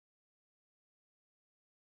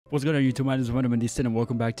What's going on YouTube? My name is VitaminDStain and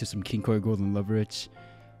welcome back to some Kinkoi Golden Loveriche.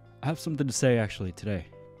 I have something to say actually today.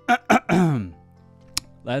 I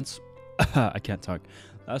can't talk.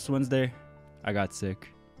 Last Wednesday, I got sick.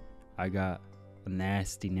 I got a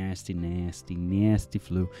nasty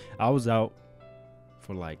flu. I was out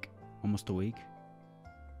for like almost a week.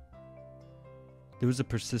 There was a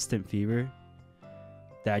persistent fever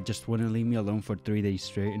that just wouldn't leave me alone for 3 days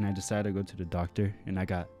straight, and I decided to go to the doctor and I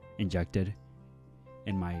got injected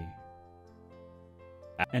in my,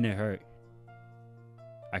 and it hurt.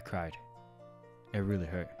 I cried. It really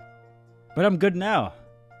hurt. But I'm good now.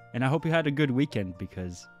 And I hope you had a good weekend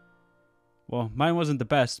because, well, mine wasn't the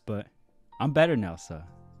best, but I'm better now, so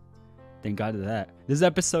thank God for that. This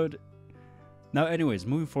episode, now anyways,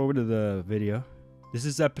 moving forward to the video. This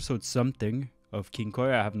is episode something of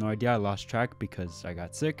Kinkoi. I have no idea. I lost track because I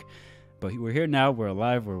got sick. But we're here now. We're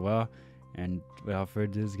alive. We're well. And without further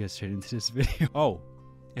ado, let's get straight into this video. Oh,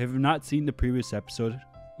 if you've not seen the previous episode,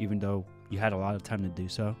 even though you had a lot of time to do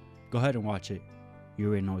so, go ahead and watch it. You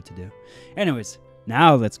already know what to do. Anyways,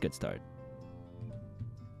 now let's get started.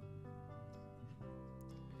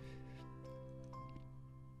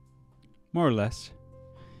 More or less.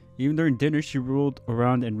 Even during dinner, she rolled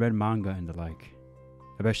around and read manga and the like.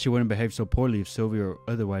 I bet she wouldn't behave so poorly if Sylvia or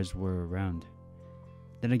otherwise were around.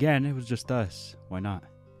 Then again, it was just us. Why not?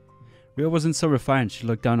 Rio wasn't so refined she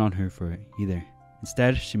looked down on her for it either.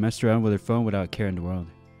 Instead, she messed around with her phone without a care in the world.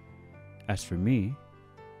 As for me,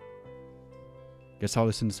 guess I'll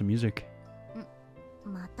listen to some music.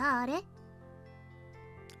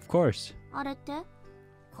 Of course.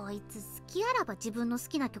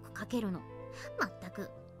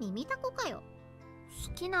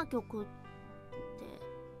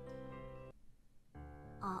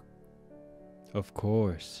 Of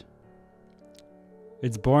course.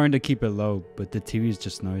 It's boring to keep it low, but the TV is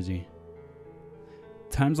just noisy.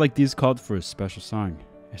 Times like these called for a special song.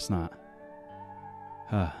 It's not.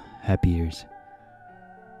 Happy ears.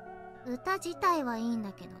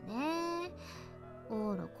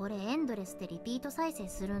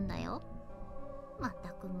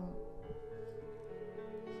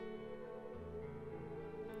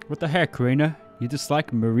 What the heck, Reina? You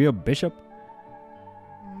dislike Maria Bishop?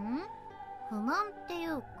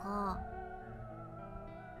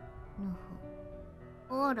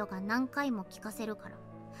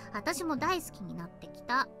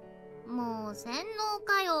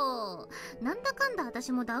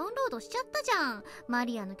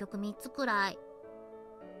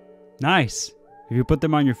 Nice! If you put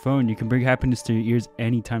them on your phone, you can bring happiness to your ears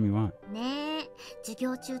anytime you want.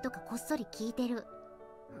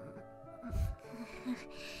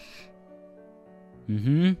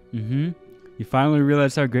 You finally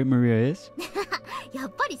realize how great Maria is?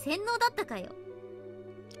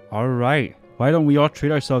 Alright, why don't we all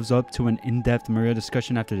treat ourselves up to an in-depth Maria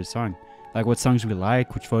discussion after the song? Like what songs we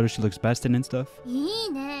like, which photos she looks best in and stuff?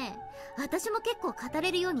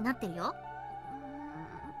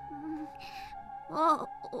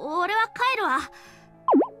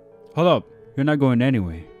 Hold up, you're not going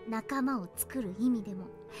anyway.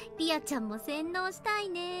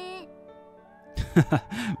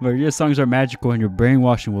 Maria's songs are magical and your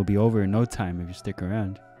brainwashing will be over in no time if you stick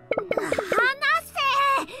around.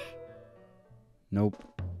 Nope.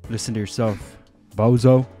 Listen to yourself,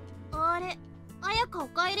 bozo.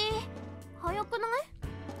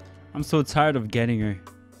 I'm so tired of getting her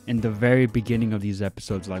in the very beginning of these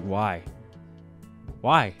episodes. Like, why?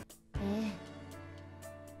 Why?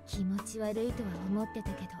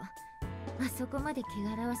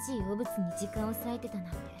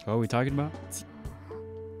 What are we talking about?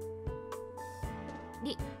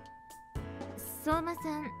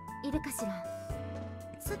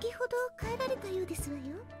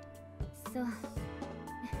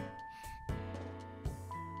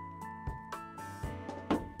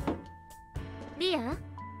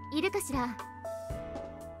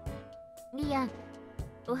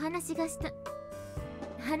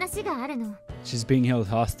 She's being held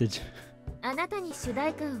hostage.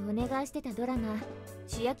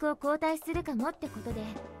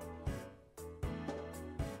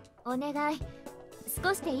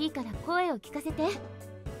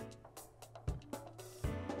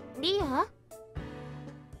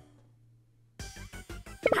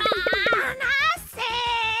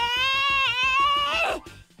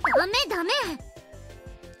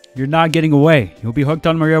 You're not getting away. You'll be hooked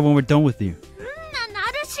on Maria when we're done with you.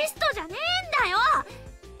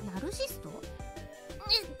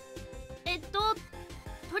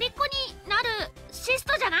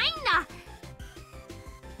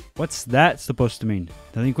 What's that supposed to mean?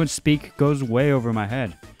 Delinquent speak goes way over my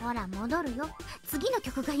head. ほら戻るよ。次の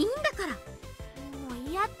曲がいいんだから。もう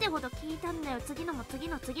嫌ってほど聞いたんだよ。次のも次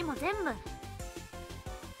の次も全部。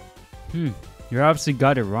You obviously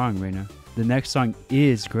got it wrong, Reina. The next song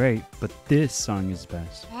is great, but this song is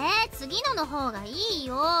best. 次の方がいい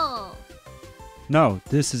よ。 No,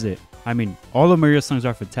 this is it. I mean, all of Maria's songs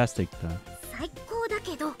are fantastic, though. 最高だ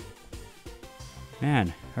けど。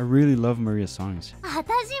 Man, I really love Maria's songs.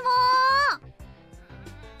 私も。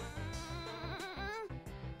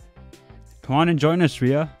Come on and join us,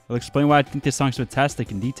 Ria. I'll explain why I think this song's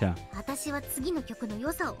fantastic in detail. 私は次の曲の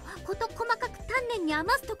良さをこと細かく丹念に余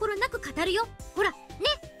すところなく語るよ。ほら、ね。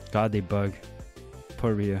God, they bug.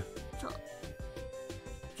 Poor Ria.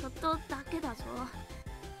 ちょっとだけだぞ。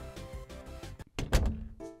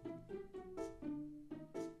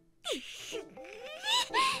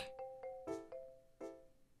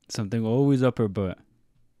Something always up her butt.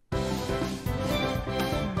 金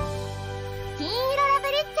色ラ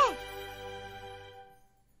ブリッチ。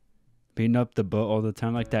 Beating up the butt all the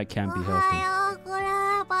time like that can't be healthy. おはようご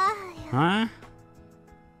らば。 Huh? You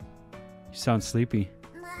sound sleepy.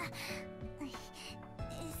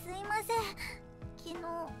 すいません。昨日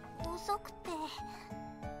遅くて。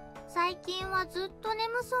最近はずっと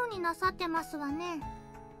眠そうになさってますわね。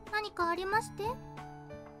何かありまして？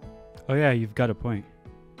 Oh yeah, you've got a point.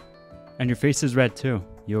 And your face is red too.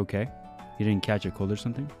 You okay? You didn't catch a cold or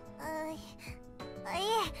something? い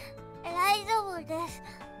え、大丈夫です。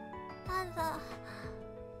ただ、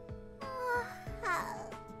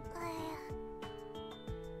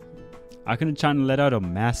I couldn't try to let out a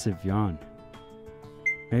massive yawn.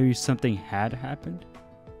 Maybe something had happened?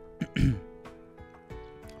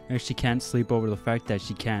 Maybe she can't sleep over the fact that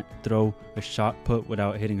she can't throw a shot put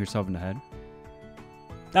without hitting herself in the head.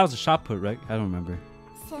 That was a shot put, right? I don't remember.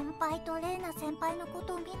 先輩とレイナ先輩のこ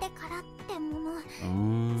とを見てからってもの。 Oh,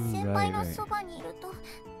 先 right, 輩の right. そばにいるとド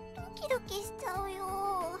キドキしちゃう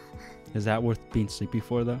よ。 Is that worth being sleepy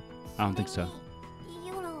for, though? I don't think so.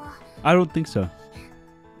 夜は I don't think so.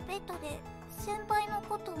 ベッドで先輩の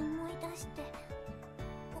ことを思い出して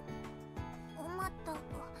おまったが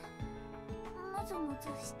ムズムズ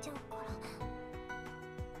しちゃうから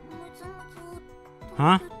ムズムズを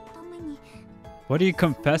取るために。 What are you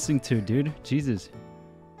confessing to, dude? Jesus.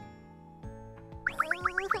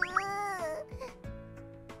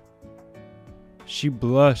 She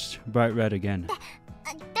blushed bright red again. でも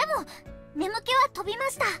眠気は飛びま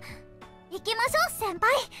した。行きましょう先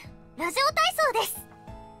輩。ラジオ体操です。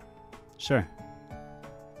 Sure.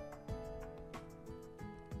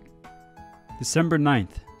 December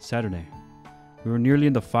 9th, Saturday. We were nearly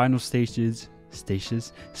in the final stages of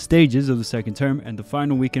the second term, and the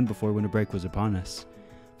final weekend before winter break was upon us.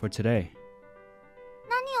 For today.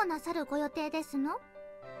 何をなさるご予定ですの？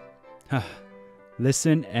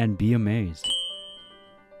 Listen and be amazed.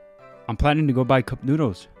 I'm planning to go buy cup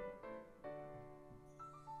noodles.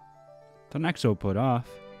 The next all put off.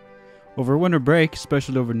 Over winter break,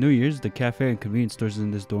 especially over New Year's, the cafe and convenience stores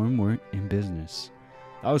in this dorm weren't in business.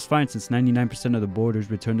 That was fine since 99% of the boarders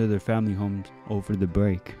returned to their family homes over the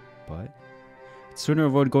break. But I'd sooner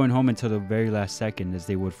avoid going home until the very last second, as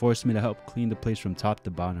they would force me to help clean the place from top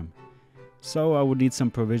to bottom. So I would need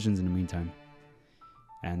some provisions in the meantime.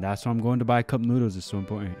 And that's why I'm going to buy cup noodles is so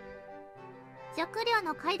important. 食料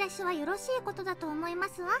の買い出しはよろしいことだと思いま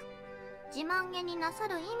すわ。自慢げになさ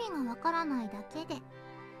る意味がわからないだけで。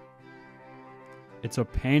 It's a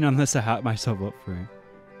pain unless I hype myself up for it.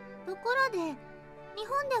 ところで、日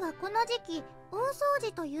本ではこの時期、大掃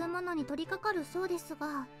除というものに取り掛かるそうですが、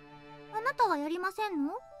あなたはやりません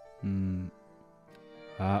の？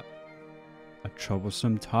 A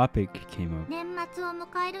troublesome topic came up. 年末を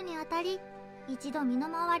迎えるにあたり、一度身の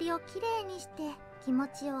回りをきれいにして気持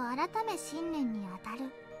ちを改め新年に当た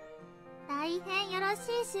る。大変よろ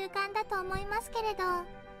しい習慣だと思いますけれど。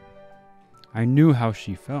 I knew how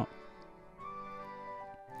she felt.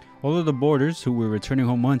 All of the boarders who were returning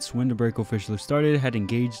home once winter break officially started had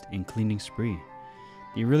engaged in cleaning spree.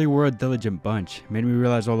 They really were a diligent bunch. Made me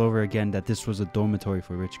realize all over again that this was a dormitory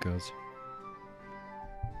for rich girls.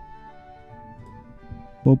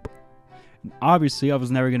 Boop. And obviously, I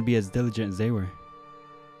was never going to be as diligent as they were.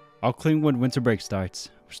 I'll clean when winter break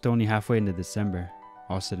starts. We're still only halfway into December.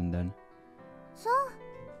 All said and done. そう。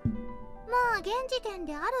まあ現時点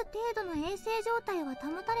である程度の衛生状態は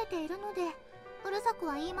保たれているので、うるさく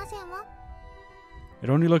は言いませんわ。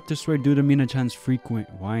 It only looked this way due to Mina-chan's frequent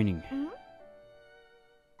whining.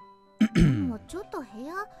 もうちょっと部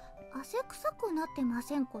屋汗臭くなってま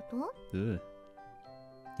せんこと？ Ugh.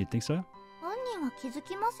 You think so? 本人は気づ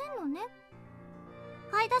きませんのね。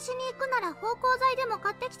買い出しに行くなら芳香剤でも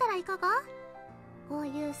買ってきたらいかが？こうい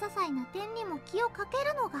う些細な点にも気をかけ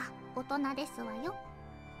るのが大人ですわよ。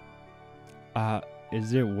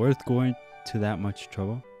Is it worth going to that much trouble?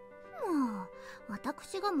 もう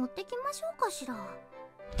私が持ってきましょうかしら。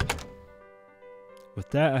With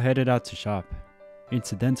that, I headed out to shop.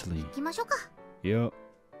 Incidentally. 行きましょうか。Yup.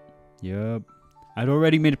 I'd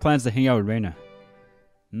already made plans to hang out with Reina.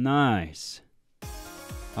 Nice.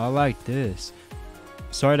 I like this.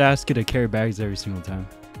 Sorry to ask you to carry bags every single time.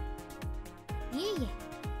 いえいえ。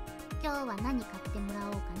今日は何買ってもら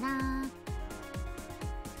おうかな。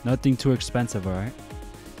Nothing too expensive, alright?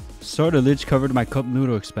 Sortilege covered my cup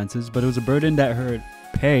noodle expenses, but it was a burden that her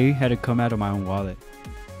pay had to come out of my own wallet.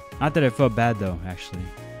 Not that I felt bad though, actually.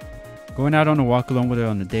 Going out on a walk alone with her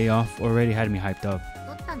on the day off already had me hyped up.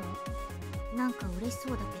 どったの？なんか嬉し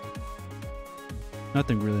そうだけど。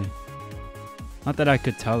Nothing really. Not that I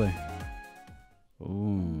could tell her.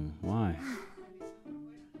 Ooh, why?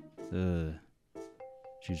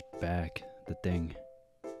 She's back. The thing.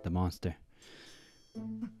 The monster.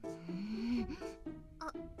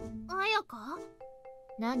 あやか？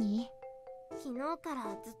何？昨日から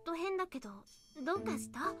ずっと変だけど、どうかし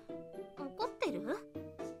た？怒ってる？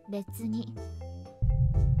別に。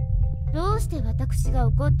どうして私が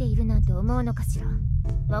怒っているなんて思うのかしら？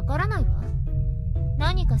わからないわ。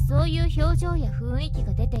何かそういう表情や雰囲気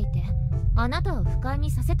が出ていて、あなたを不快に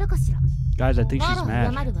させたかしら？ Guys, I think she's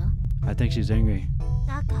mad. I think she's angry.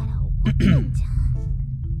 だから怒ってるんじゃん。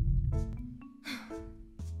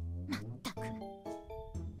まったく。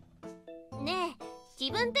ねえ、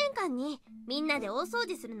気分転換にみんなで大掃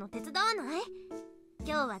除するの手伝わない？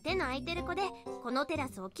今日は手の空いてる子でこのテラ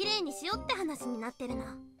スをきれいにしようって話になってるの。ん？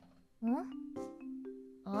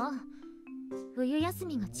ああ、冬休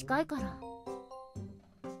みが近いから。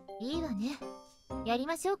いいわね。やり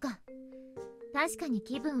ましょうか。確かに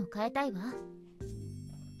気分を変えたいわ。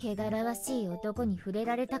汚らわしい男に触れ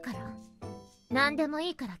られたから。何でも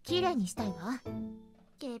いいからきれいにしたいわ。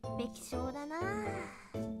潔癖症だな。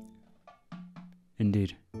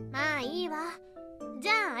Indeed. まあいいわ。じ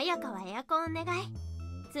ゃあ綾香はエアコンお願い。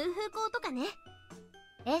通風口とかね。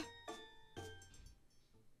え？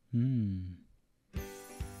何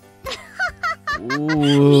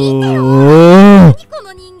こ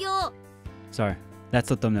の人形。Sorry, that's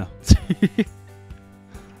the thumbnail.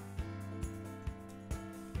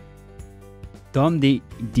 Don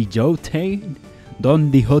Dijote?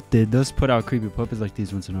 Don Dijote does put out creepy puppets like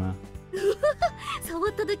these once in a while. 触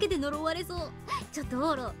っただけで呪われそう。ちょっと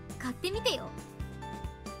オーロ、買ってみてよ。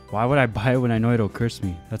Why would I buy it when I know it'll curse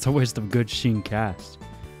me? That's a waste of good Sheen cast.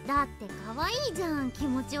 だって可愛いじゃん、気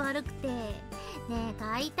持ち悪くて。ねえ、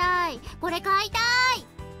買いたい。これ買いたい。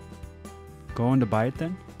Going to buy it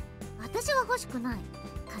then? 私は欲しくない。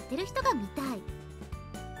買ってる人が見たい。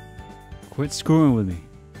Quit screwing with me.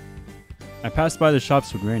 I passed by the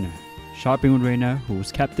shops with Reina. Shopping with Reina, who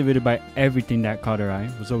was captivated by everything that caught her eye,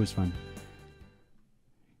 was always fun.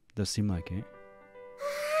 Does seem like it.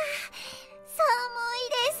 寒い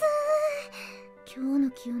です。今日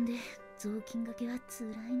の気温で雑巾がけは辛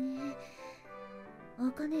いね。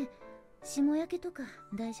あかね、霜焼けとか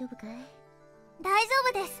大丈夫かい？大丈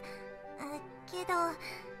夫です。けど、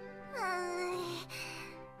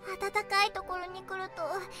暖かいところに来ると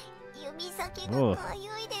指先がかゆ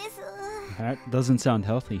いです。That doesn't sound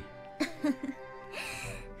healthy.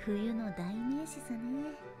 冬の代名詞さ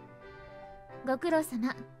ね。ご苦労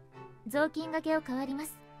様。雑巾がけを代わりま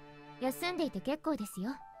す。休んでいて結構ですよ。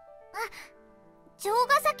あ、城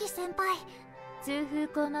ヶ崎先輩。通風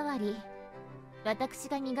口周り、私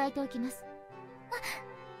が磨いておきます。あ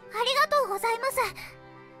りがとうございま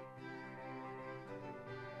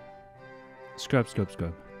す。Scrub, scrub,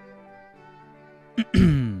 scrub.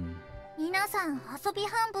 皆さん遊び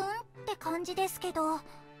半分って感じですけど、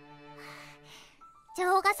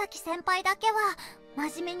城ヶ崎先輩だけは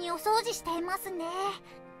真面目にお掃除していますね。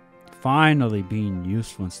Finally being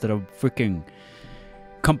useful instead of freaking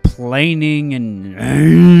complaining and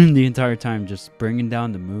the entire time, just bringing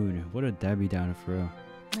down the mood. What a Debbie Downer for real.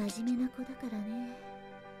 真面目な子だからね。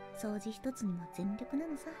掃除一つにも全力な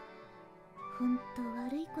のさ。ほんと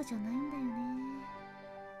悪い子じゃないんだよね。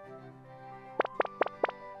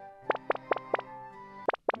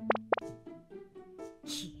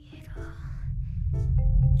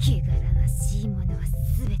汚らわしいものはす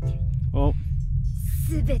べて。Oh,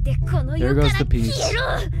 すべてこの世 there から goes the 消 peace. えろ。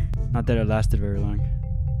 Not that it lasted very long.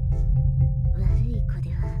 悪い子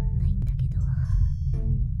ではないんだけど。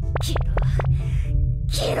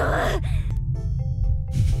消えろ。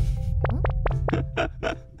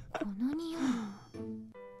この匂い。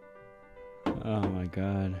Oh my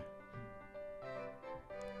god.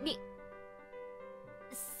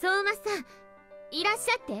 相馬さん、依頼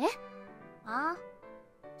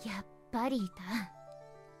やっぱりいた。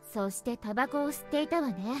そしてタバコを吸っていたわ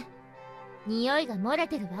ね。匂いが漏れ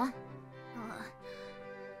てるわ。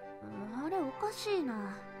あれおかしいな。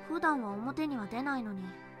普段は表には出ないのに。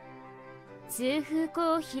通風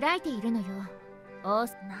口を開いているのよ。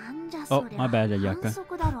なんじゃそりゃ。 my bad, Ayaka. 反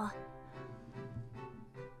則だろ。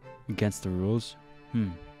 Against the rules?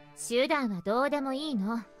 手段はどうでもいい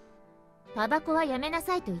の。タバコはやめな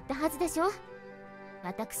さいと言ったはずでしょ。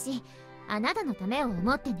私、あなたのためを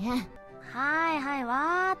思ってね。はいはい、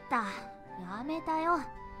わーった。やめたよ。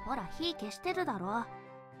ほら火消してるだろ。まっ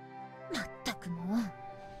たくもう。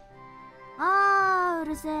う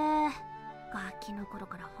るせえ。ガキの頃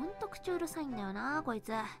からほんと口うるさいんだよなこい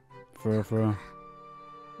つ。For.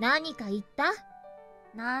 何か言った？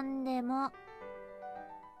なんでも。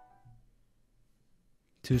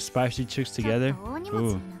 Two spicy chicks together? 大荷物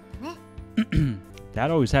になったね。That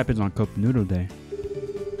always happens on Cup Noodle Day.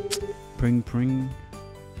 Pring pring.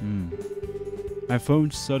 My phone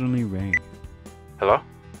suddenly rang. Hello?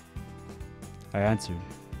 I answered.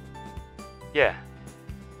 Yeah.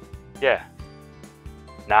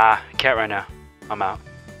 Nah, can't right now. I'm out.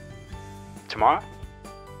 Tomorrow?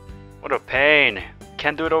 What a pain.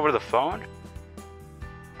 Can't do it over the phone?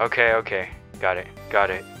 Okay. Got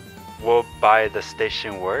it. Will by the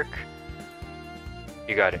station work?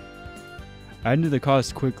 You got it. I ended the call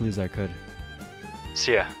as quickly as I could.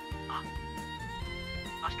 See ya.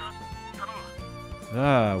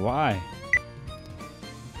 Why?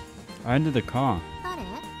 I ended the call. 誰？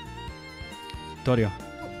 Torio.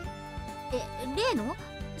 例の？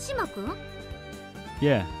島くん？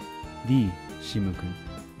 Yeah, the Shimu-kun.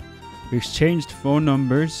 We exchanged phone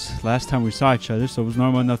numbers last time we saw each other, so it was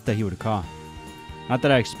normal enough that he would call. Not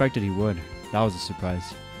that I expected he would. That was a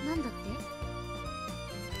surprise. なんだって？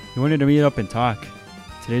 He wanted to meet up and talk.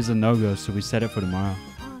 Today's a no-go, so we set it for tomorrow.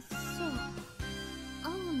 あ、そう。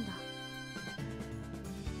会うんだ。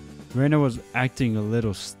Reina was acting a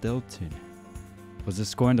little stilted. Was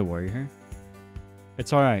this going to worry her?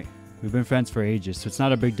 It's alright. We've been friends for ages, so it's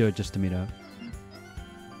not a big deal just to meet up.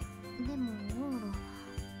 でも、オー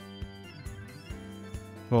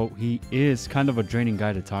ロ。 Well, he is kind of a draining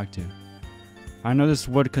guy to talk to. I know this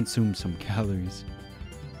would consume some calories,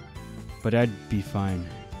 but I'd be fine.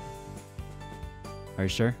 Are you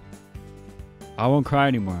sure? I won't cry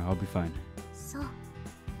anymore. I'll be fine. そう。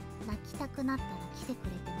泣きたくなったら来てく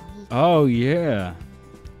れてもいい。 Oh, yeah.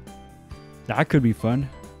 That could be fun.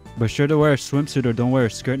 But sure to wear a swimsuit or don't wear a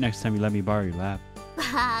skirt next time you let me borrow your lap.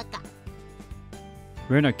 バカ。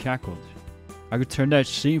 Reina cackled. I could turn that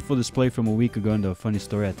shameful display from a week ago into a funny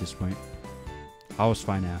story at this point. I was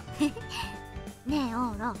fine now. ねえ、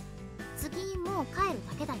オーロ。次もう帰る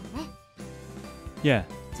だけだよね。 Yeah.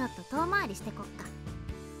 ちょっと遠回りしてこっか。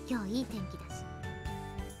今日いい天気だし。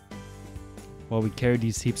 While we carried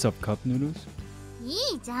these heaps of cup noodles. い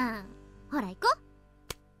いじゃん。ほら行こ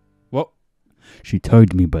う。 Whoa. She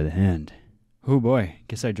tugged me by the hand. Oh boy,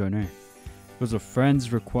 guess I joined her. It was a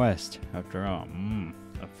friend's request. After all,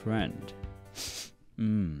 a friend.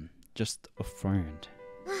 Just a friend.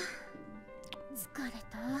 疲れ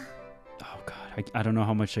た。 Oh god, I don't know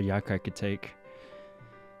how much Ayaka I could take.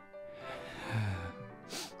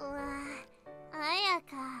 うわあ、あや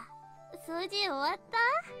か。掃除終わっ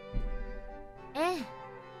た？え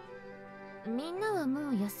え。みんなはも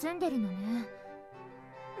う休んでるのね。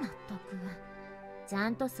まったく。ちゃ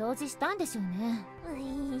んと掃除したんでしょうね。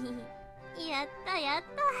やったやっ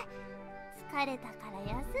た。疲れたから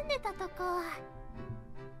休んでたとこ。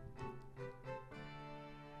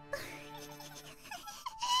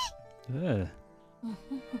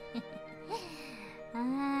あ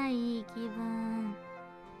あ、いい気分。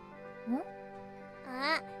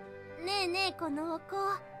あ、ねえねえ、このお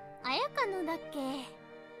香、あやかのだっけ？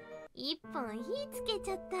一本火つけ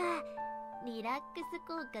ちゃった。リラックス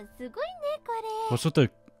効果すごいね、これ。 What's with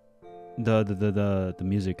the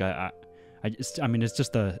music? I mean, it's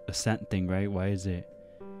just a scent thing, right? Why is it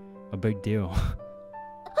a big deal? ダ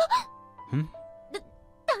メよ、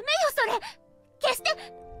それ。消しなさ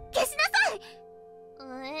い。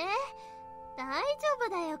大丈夫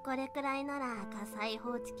だよ、これくらいなら火災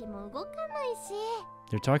報知器も動かないし。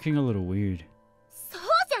 They're talking a little weird. そう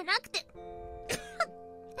じゃなくて。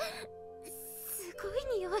すご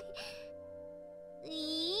い匂い。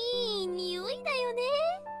いい匂いだよね。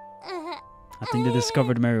I think they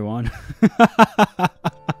discovered marijuana. も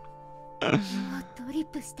うトリッ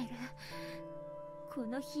プしてる。こ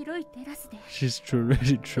の広いテラスで。 She's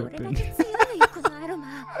really どれだ tripping. け強いのよ、このアロ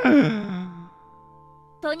マ。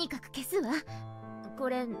とにかく消すわ。こ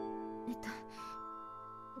れ、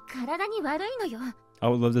体に悪いのよ。I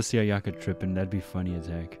would love to see Ayaka tripping. That'd be funny as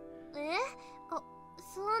heck.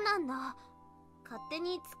 そうそうなんだ。勝手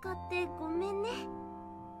に使ってごめんね。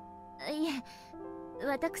いえ、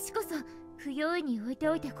私こそ不用意に置いて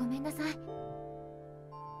おいてごめんなさい。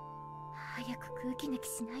早く空気抜き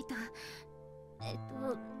しないと。エ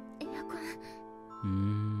アコ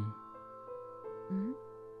ン。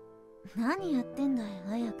何やってんだよ、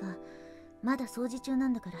彩香。まだ掃除中な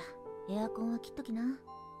んだからエアコンは切っときな。い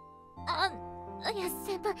や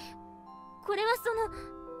先輩、これはその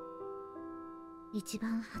一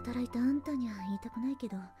番働いたあんたには言いたくないけ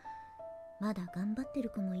ど、まだ頑張ってる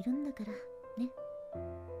子もいるんだからね。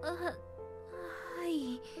は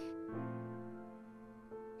い。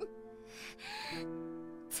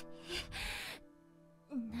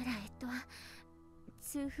なら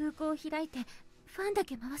通風口を開いてファンだ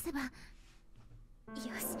け回せば。よ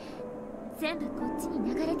し、全部こっち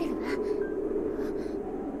に流れてるわ。で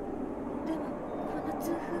もこの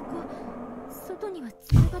通風口、外には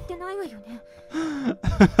つながってないわよね。実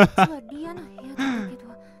はリアの部屋だったけ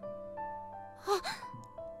ど。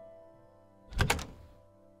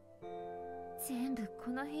全部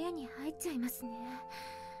この部屋に入っちゃいますね。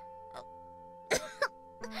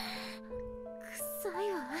臭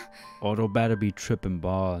いわ。Auto better be tripping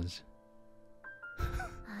balls.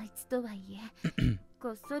 あいつとはいえ、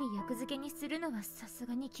こっそり役付けにするのはさす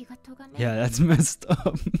がに気がとがね。Yeah, that's messed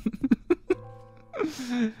up.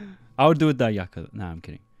 I'll do it that Yakuza. Nah, I'm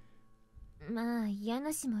kidding. まあ家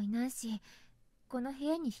主もいないし、この部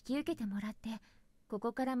屋に引き受けてもらって、こ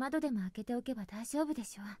こから窓でも開けておけば大丈夫で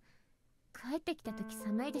しょう。帰ってきた時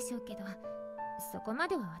寒いでしょうけど、そこま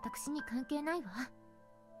では私に関係ないわ。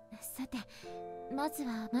さて、まず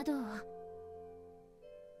は窓を。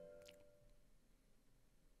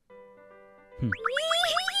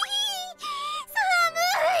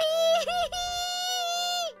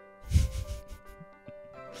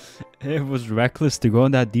It was reckless to go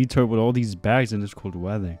on that detour with all these bags in this cold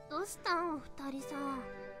weather. どうしたん、二人さん。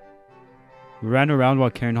 We ran around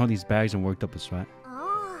while carrying all these bags and worked up a sweat.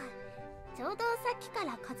 ああ、ちょうどさっきか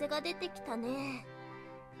ら風が出てきたね。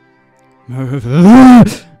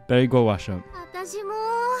Better go wash up. 私も。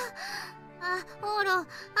あ、オーロ、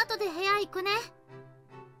後で部屋行くね。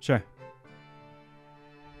Sure. I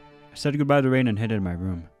said goodbye to Reina and hid in my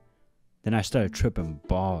room. Then I started tripping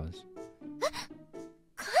balls.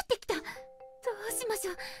 帰ってきた。どうしまし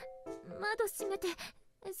ょう。窓閉めて、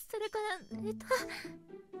それから、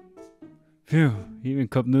Phew, even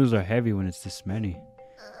cup noodles are heavy when it's this many.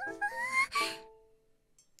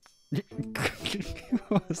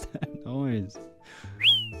 What was that noise?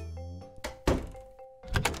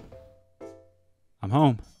 I'm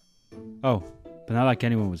home. Oh, but not like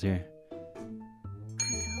anyone was here. クロ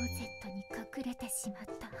ーゼットに隠れてしまっ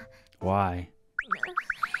た。 Why?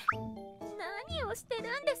 何をしてる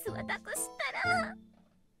んです、私ったら。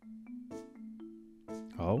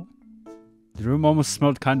 Oh? The room almost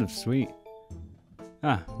smelled kind of sweet.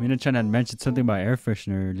 Ah, Mina-chan had mentioned something about air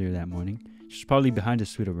freshener earlier that morning. She's probably behind the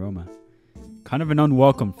sweet aroma. Kind of an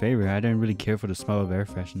unwelcome favor. I didn't really care for the smell of air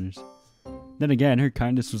fresheners. Then again, her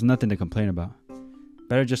kindness was nothing to complain about.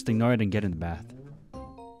 Better just ignore it and get in the bath.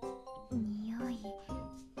 匂い、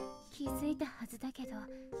気づいたはずだけど、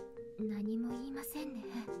何も言いませんね。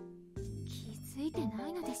気づいてな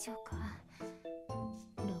いのでしょうか。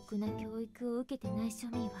ろくな教育を受けてない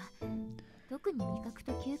庶民は、特に味覚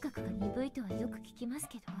と嗅覚が鈍いとはよく聞きます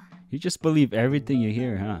けど。You just believe everything you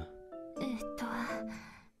hear, huh? なんで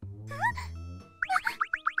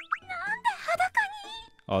裸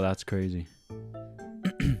に？ Oh, that's crazy.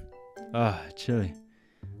 Ah, chilly.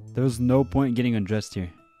 There was no point in getting undressed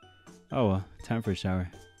here. Oh well, time for a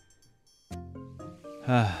shower.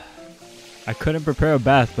 I couldn't prepare a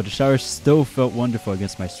bath, but the shower still felt wonderful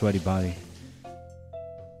against my sweaty body.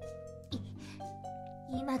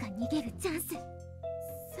 今が逃げるチャンス。さ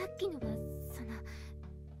っきのは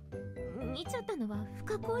見ちゃったのは不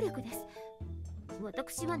可抗力です。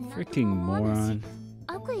私は何と Freaking も思わないし、 moron.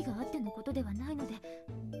 悪意があってのことではないので、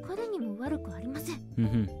彼にも悪くありません。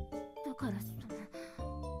 Mm-hmm. だから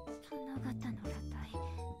花形の裸体、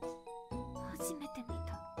初めて見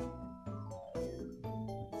た。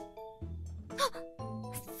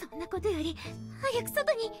そんなことより早く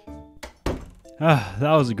外に。 Ah,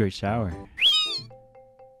 that was a great shower.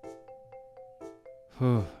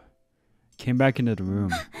 Whew. Came back into the room.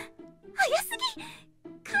 早すぎ。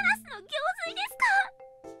カラスの行水ですか？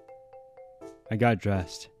 I got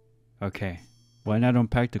dressed. Okay. Why not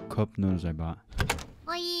unpack the cup noodles I bought?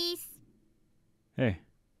 おいーす。 Hey.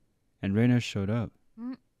 And Reina showed up.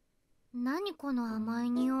 何この甘い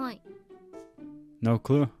匂い。 No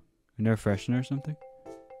clue. An air freshener or something?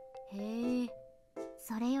 へえ。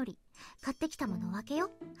それより買ってきたもの分け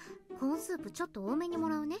よ。コーンスープちょっと多めにも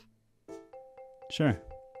らうね。 Sure.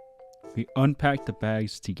 We unpacked the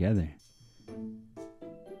bags together. もう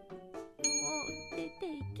出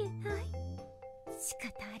ていけない。仕方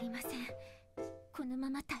ありません。このま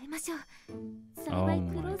ま耐えましょう。幸い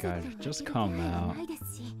クローゼットを開ける気配はないで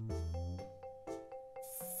すし。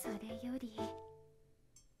それより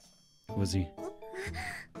Was he?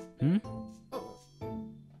 Hmm?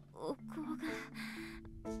 お香が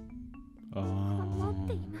Oh. 持っ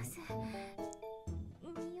ています。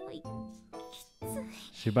匂いきつい。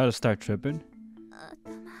 She about to start tripping?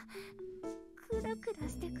 頭クラクラ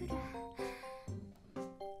してくる。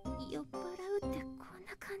酔っ払うってこん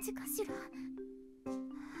な感じかしら。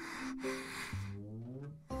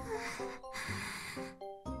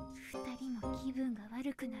二人も気分が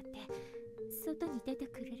悪くなって外に出て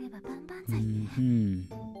くれれば万々歳ね。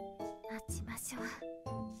待ちましょう。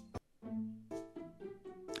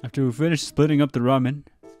 After we finished splitting up the ramen,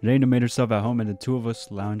 Reina made herself at home and the two of us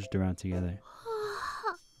lounged around together.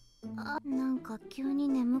 なんか急に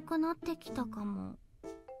眠くなってきたかも。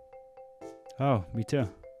 Oh, me too.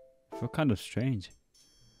 I felt kind of strange.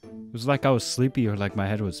 It was like I was sleepy or like my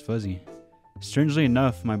head was fuzzy. Strangely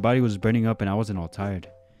enough, my body was burning up and I wasn't all tired.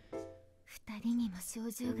 二人にも症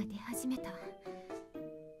状が出始めた。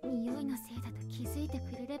匂いのせいだと気づいて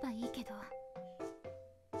くれればいいけど。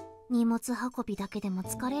荷物運びだけでも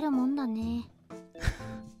疲れるもんだね。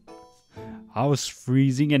 I was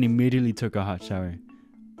freezing and immediately took a hot shower.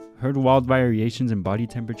 Heard wild variations in body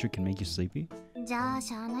temperature can make you sleepy? じゃあ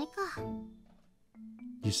しゃあないか。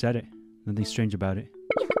 You said it. Nothing strange about it.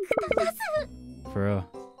 For real.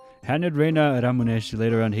 Handed Reina a ramune, she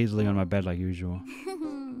laid around hazily on my bed like usual.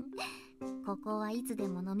 ここはいつで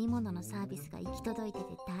も飲み物のサービスが行き届いてて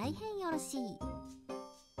大変よろしい。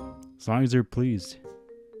 As long as you're pleased.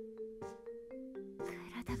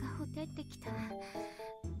 体がほてってきた。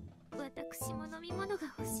私も飲み物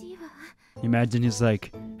が欲しいわ。 Imagine he's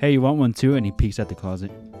like, hey, you want one too? And he peeks at the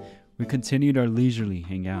closet. We continued our leisurely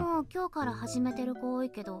hangout. もう今日から始めてる子多い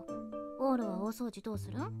けど、オールは大掃除どう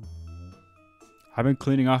する？ I've been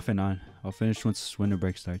cleaning off and on. I'll finish once winter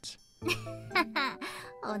break starts.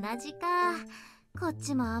 同じか。こっ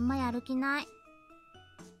ちもあんまやる気ない。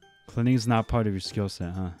 Cleaning is not part of your skill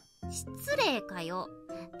set, huh? 失礼かよ。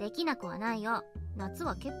できなくはないよ。夏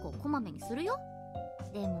は結構こまめにするよ。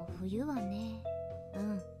でも冬はね。う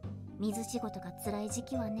ん。水仕事が辛い時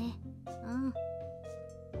期はね。うん。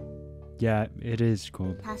 Yeah, it is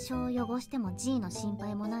cold. 多少汚しても G の心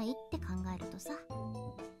配もないって考えるとさ。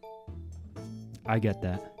 I get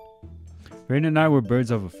that. Reina and I were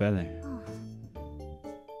birds of a feather.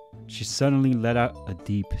 She suddenly let out a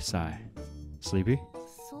deep sigh. Sleepy?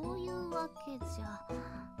 そういうわけじゃ。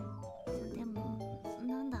でも、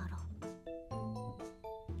なんだろう。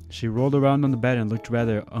 She rolled around on the bed and looked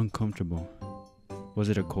rather uncomfortable. Was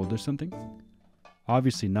it a cold or something?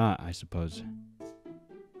 Obviously not, I suppose.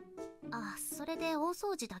 あ、それで大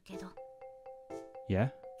掃除だけど。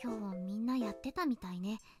 Yeah? 今日みんなやってたみたい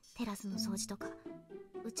ね。テラスの掃除とか。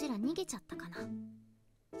うちら逃げちゃったかな。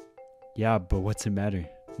 Yeah, but what's it matter?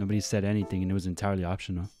 Nobody said anything and it was entirely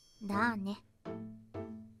optional. だね。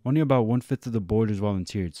 Only about 1/5 of the boarders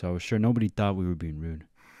volunteered, so I was sure nobody thought we were being rude.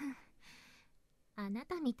 あな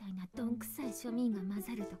たみたいなどんくさい庶民が混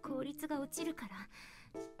ざると効率が落ちるから、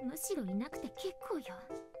むしろいなくて結構よ。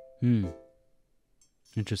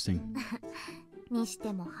Interesting. にし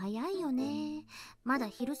ても早いよね。まだ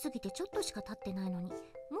昼過ぎてちょっとしか経ってないのに、も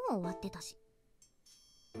う終わってたし。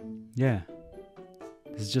 Yeah.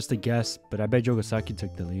 This is just a guess, but I bet Yogasaki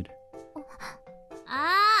took the lead.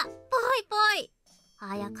 あー、ぽいぽい。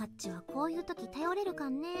あやかっちはこういう時頼れるか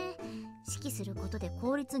んね。指揮することで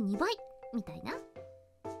効率2倍みたいな。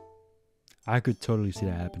 I could totally see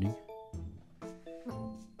that happening.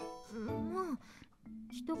 もう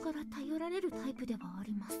人から頼られるタイプではあ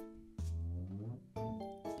ります。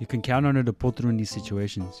 You can count on her to pull through in these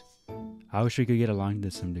situations. I wish we could get along to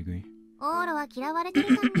some degree. オーロは嫌われて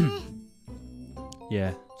るかんね。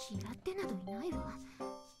Yeah. 嫌ってなどいないわ。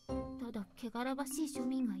ただ汚らわしい庶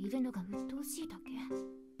民がいるのが鬱陶しいだけ。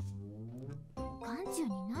眼中に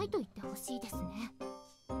ないと言ってほしいですね。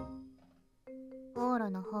オーロ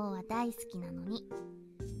の方は大好きなのに。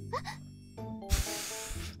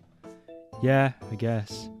Yeah, I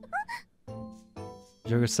guess.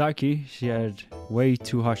 Yogasaki, she had way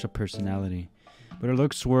too harsh a personality. But her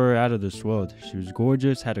looks were out of this world. She was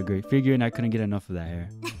gorgeous, had a great figure, and I couldn't get enough of that hair.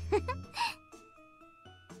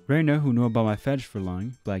 Reina, who knew about my fetish for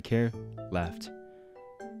long black hair, laughed. 市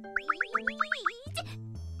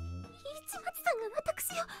松さんが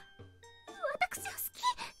私を好き。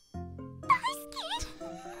大好き。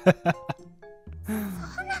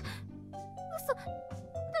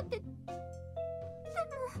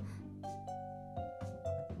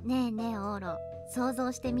ねえねえオーロ、想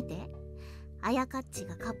像してみて。あやかっち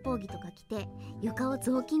が割烹着とか着て床を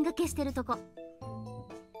雑巾がけしてるとこ。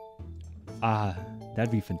Ah,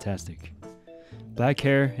 that'd be fantastic. Black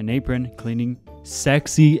hair, an apron, cleaning,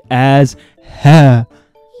 sexy as hell.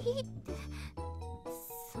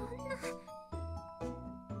 そんな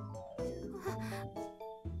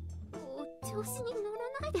お調子に乗ら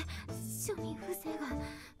ないで、庶民風情が。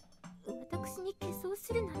私に化粧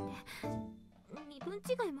するなんて身分違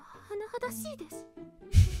いも甚だしいです。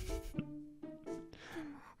でも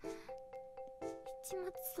市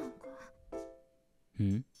松さんが。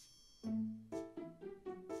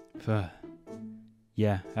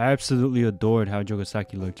Yeah, I absolutely adored how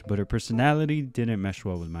Jogasaki looked, but her personality didn't mesh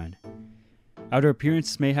well with mine. Outer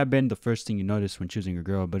appearance may have been the first thing you noticed when choosing a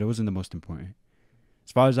girl, but it wasn't the most important.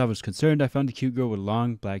 As far as I was concerned, I found the cute girl with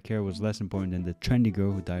long black hair was less important than the trendy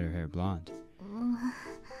girl who dyed her hair blonde.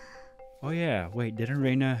 Oh yeah, wait, didn't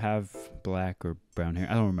Reina have black or brown hair?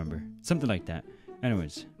 I don't remember. Something like that.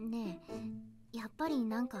 Anyways. ねえ、やっぱり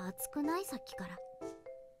なんか暑くない？さっきから。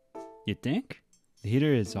You think? The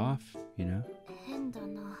heater is off, you know? 変だ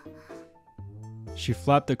な。 She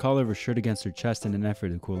flapped the collar of her shirt against her chest in an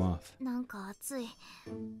effort to cool off. なんか暑い。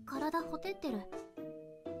体ほてってる。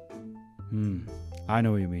I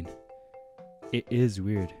know what you mean. It is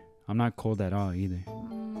weird. I'm not cold at all either.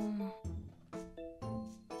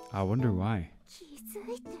 I wonder why. 気づ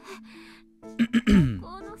いて。学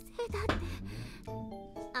校のせいだって。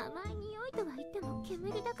甘い匂いとは言っても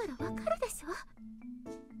煙だからわかるでしょ。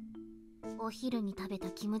お昼に食べた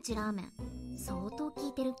キムチラーメン、相当効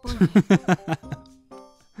いてるっぽいね。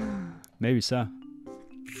Maybe so.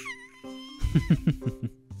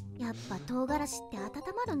 やっぱ唐辛子って温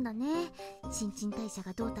まるんだね。新陳代謝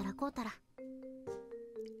がどうたらこうたら。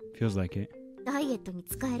Feels like it. ダイエットに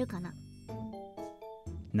使えるかな。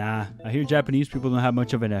Nah, I hear Japanese people don't have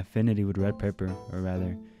much of an affinity with red pepper, or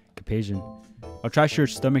rather, Caucasian. I'll trash your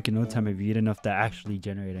stomach in no time if you eat enough to actually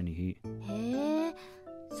generate any heat. へえ、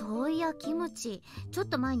そういやキムチ、ちょっ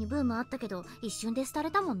と前にブームあったけど一瞬で廃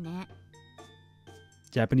れたもんね。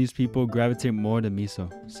Japanese people gravitate more to miso,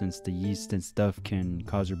 since the yeast and stuff can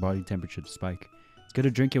cause your body temperature to spike. It's good to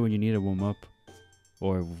drink it when you need to warm up,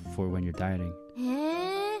 or for when you're dieting. へ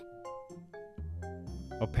え。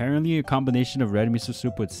 Apparently, a combination of red miso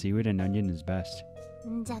soup with seaweed and onion is best.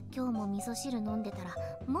 じゃあ今日も味噌汁飲んでたら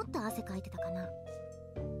もっと汗かいてたかな。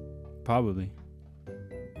 Probably.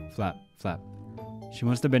 Flap, flap. She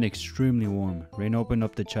must have been extremely warm. Reina opened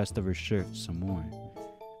up the chest of her shirt some more.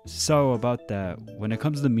 So, about that, when it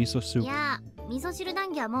comes to miso い soup... や、味噌汁談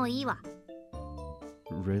義はもういいわ。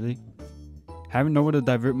 Really? Having nowhere to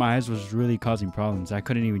divert my eyes was really causing problems. I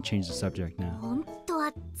couldn't even change the subject now. ほんと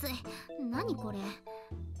暑い。何これ。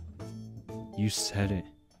 You said it.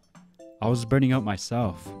 I was burning out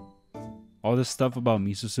myself. All this stuff about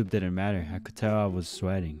miso soup didn't matter. I could tell I was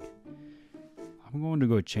sweating. I'm going to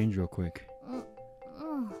go change real quick.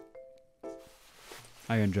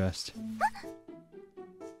 I undressed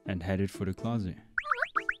and headed for the closet.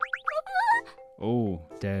 Oh,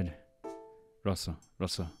 dead. Russell,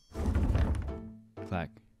 Russell. Clack.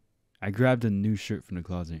 I grabbed a new shirt from the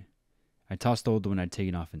closet. I tossed the old one I'd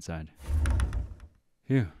taken off inside.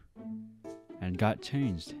 Phew. And got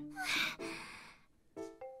changed.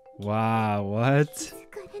 Wow, what? 疲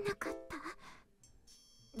れなかっ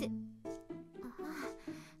た。で、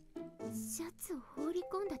シャツを放り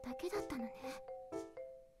込んだだけだったのね。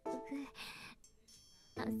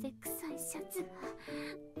汗臭いシャツが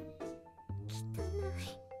汚い。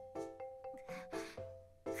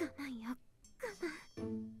我慢よ、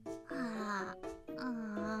我慢。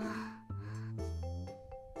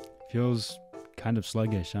Feels kind of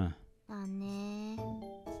sluggish, huh? だね。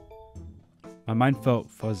 My mind felt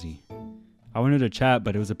fuzzy. I wanted to chat,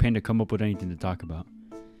 but it was a pain to come up with anything to talk about.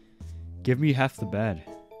 Give me half the bed.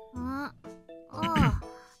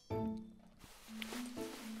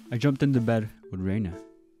 I jumped into bed with Reina.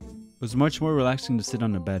 It was much more relaxing to sit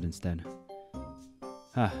on the bed instead.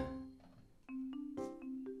 Ah.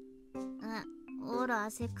 ほら、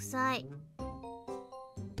汗臭い。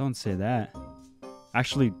 Don't say that.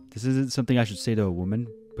 Actually, this isn't something I should say to a woman,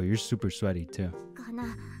 but you're super sweaty too. か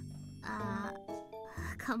な。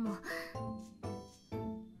かも。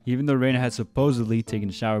 Even though Reina had supposedly taken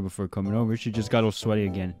a shower before coming over, she just got all sweaty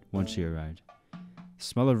again once she arrived. The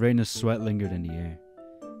smell of Reina's sweat lingered in the air.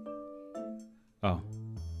 Oh,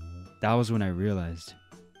 that was when I realized.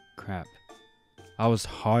 Crap. I was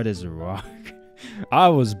hard as a rock. I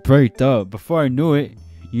was burnt up. Before I knew it,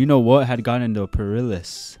 you know what had gotten into a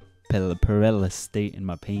perilous state in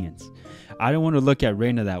my pants. I didn't want to look at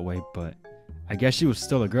Reina that way, but I guess she was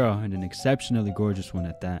still a girl, and an exceptionally gorgeous one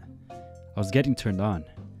at that. I was getting turned on.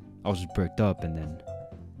 I was bricked up, and then...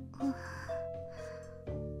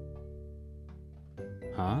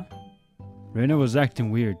 Huh? Reina was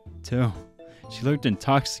acting weird, too. She looked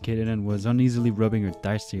intoxicated and was uneasily rubbing her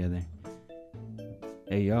thighs together.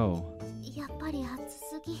 Hey, yo. やっぱり熱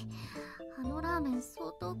すぎ。あのラーメン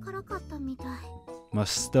相当辛かったみたい。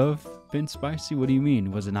 Must have been spicy? What do you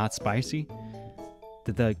mean? Was it not spicy?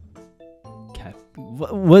 Did the...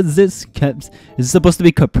 What was this? Is it supposed to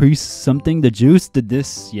be Caprice something? The juice? Did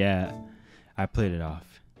this? Yeah. I played it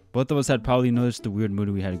off. Both of us had probably noticed the weird mood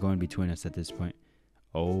we had going between us at this point.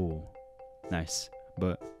 Oh. Nice.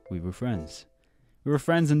 But we were friends. We were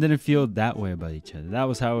friends and didn't feel that way about each other. That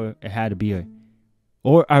was how it had to be.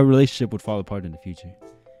 Or our relationship would fall apart in the future.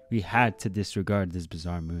 We had to disregard this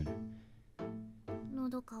bizarre mood.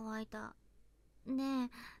 喉乾いた。ねえ、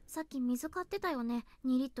さっき水買ってたよね、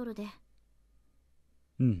2リットルで。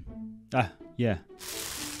Ah, yeah.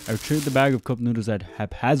 I retrieved the bag of cup noodles I'd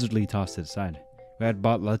haphazardly tossed to the side. We had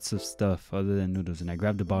bought lots of stuff other than noodles, and I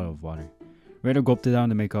grabbed a bottle of water. Reina gulped it down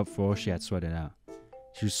to make up for all she had sweated out.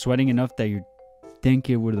 She was sweating enough that you'd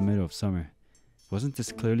think it were the middle of summer. Wasn't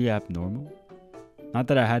this clearly abnormal? Not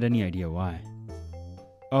that I had any idea why.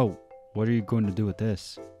 Oh, what are you going to do with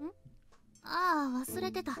this? ああ、忘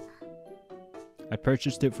れてた。 I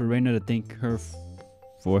purchased it for Reina to thank her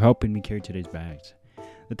for helping me carry today's bags.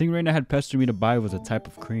 The thing Reina had pestered me to buy was a type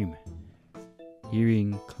of cream.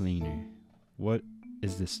 Hearing cleaner. What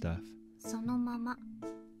is this stuff? そのまま。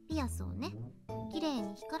ピアスをね、綺麗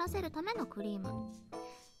に光らせるためのクリーム。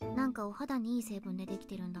なんかお肌にいい成分ででき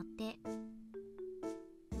てるんだって。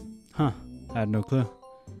 Huh, I had no clue.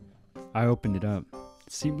 I opened it up.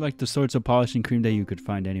 It seemed like the sorts of polishing cream that you could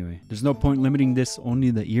find anyway. There's no point limiting this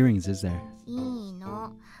only the earrings, is there? いい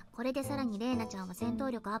の。これでさらにレイナちゃんは戦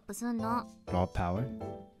闘力アップすんの。 Raw power?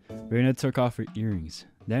 Reina took off her earrings.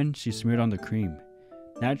 Then she smeared on the cream.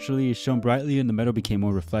 Naturally, it shone brightly and the metal became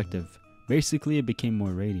more reflective. Basically, it became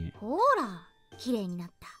more radiant. ほら、綺麗になっ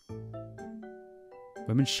た。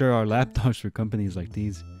 Women sure are lapdogs for companies like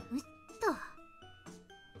these. うっと。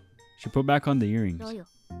 She put back on the earrings. どうよ。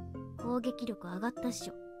攻撃力上がったっし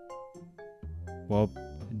ょ。 Well,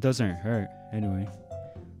 it doesn't hurt, anyway.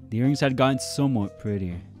 The earrings had gotten somewhat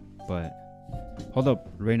prettier, but... Hold up,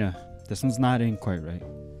 Reina. This one's not in quite right.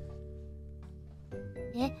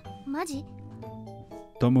 え、マジ？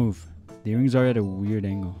 Don't move. The earrings are at a weird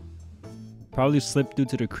angle. Probably slipped due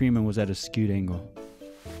to the cream and was at a skewed angle.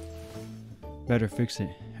 Better fix it.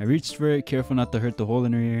 I reached for it, careful not to hurt the hole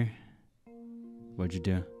in her ear. What'd you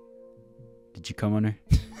do? Did you come on her?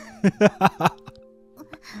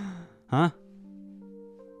 Huh?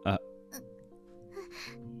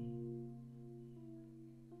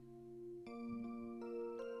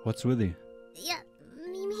 What's with you? いや、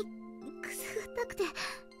耳くすぐったくて。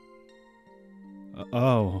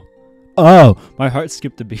Oh, my heart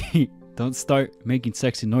skipped a beat. Don't start making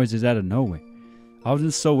sexy noises out of nowhere. I was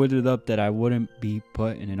just so withered up that I wouldn't be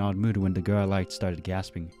put in an odd mood when the girl I liked started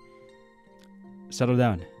gasping. Settle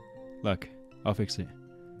down. Look, I'll fix it.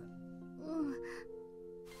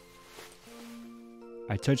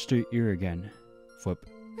 I touched her ear again. Flip.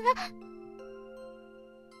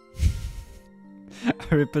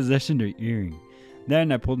 I repositioned her earring.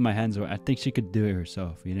 Then I pulled my hands away. I think she could do it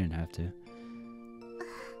herself. You didn't have to.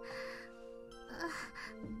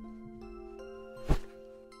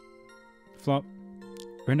 Flop.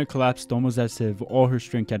 Reina collapsed almost as if all her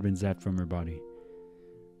strength had been zapped from her body.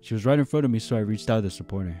 She was right in front of me, so I reached out to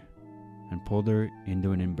support her and pulled her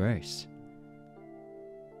into an embrace.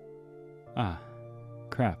 Ah,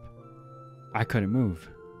 crap. I couldn't move.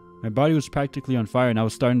 My body was practically on fire and I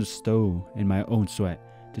was starting to stow in my own sweat.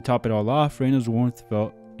 To top it all off, Reina's warmth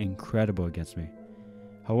felt incredible against me.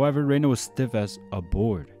 However, Reina was stiff as a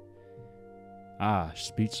board. Ah,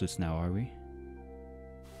 speechless now, are we?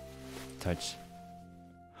 Touch.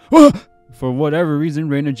 For whatever reason,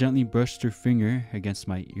 Reina gently brushed her finger against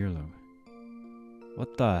my earlobe.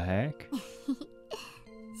 What the heck?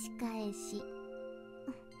 仕返し。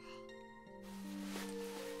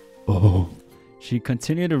 Oh. She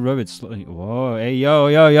continued to rub it slowly. Whoa, hey,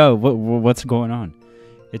 yo, what's going on?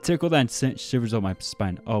 It tickled and sent shivers up my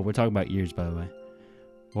spine. Oh, we're talking about ears, by the way.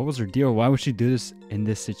 What was her deal? Why would she do this in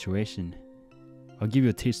this situation? I'll give you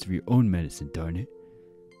a taste of your own medicine, darn it.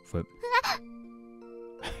 Flip.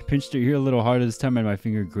 I pinched her ear a little harder this time and my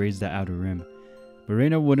finger grazed the outer rim. But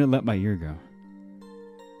Reina wouldn't let my ear go.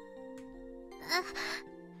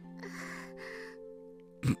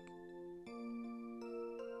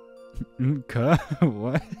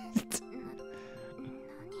 What? 何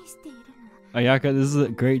しているの？ Ayaka, this is a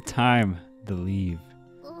great time to leave.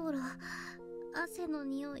 ほら、汗の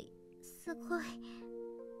匂い、すごい。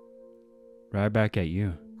 Right back at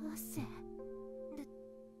you. 汗。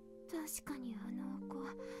確かに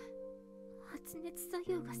発熱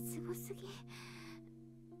作用がすごすぎ。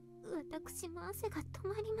私も汗が止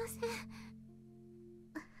まりません。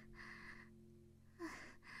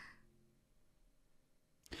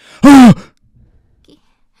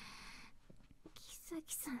木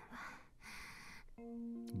崎さんは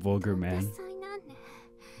Vulgar man. 多彩なんね。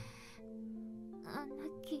あんな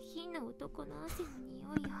下品な男の汗の匂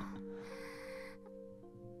いを。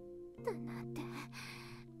だなんて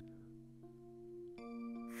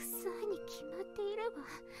臭いに決まっていれば、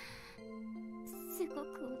すご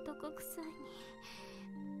く男臭いに。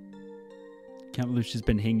 Can't believe she's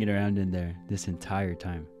been hanging around in there this entire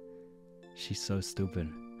time. She's so stupid.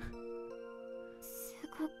 す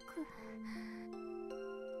ごく。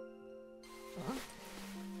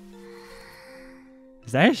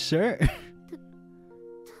Is that his shirt? ど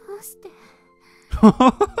うして？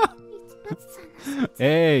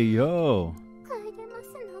 Hey, yo. 嗅いでま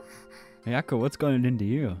すの。 Ayaka, what's going into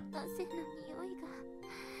you? 汗の匂いが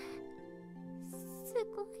す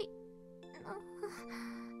ごいの。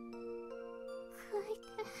嗅い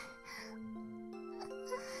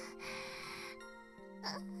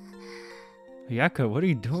で。 Ayaka, what are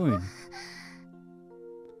you doing?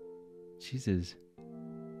 Jesus.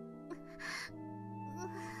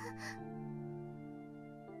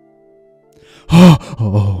 Oh.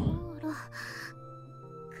 ほら、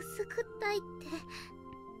くすぐったいって。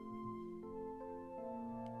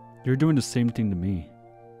 You're doing the same thing to me.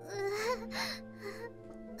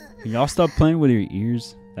 Can y'all stop playing with your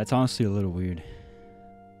ears? That's honestly a little weird.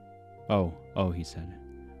 Oh, he said.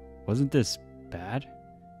 Wasn't this bad?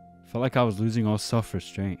 Felt like I was losing all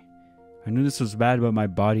self-restraint. I knew this was bad, but my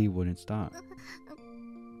body wouldn't stop.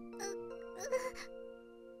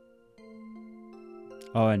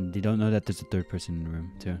 Oh, and they don't know that there's a third person in the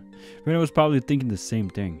room, too. Reina was probably thinking the same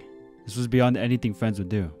thing. This was beyond anything friends would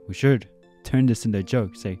do. We should turn this into a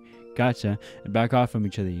joke, say, gotcha, and back off from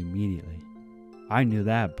each other immediately. I knew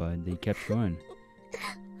that, but they kept going.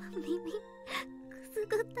 耳、くす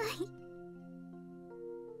ぐったい。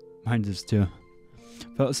 Mine does too.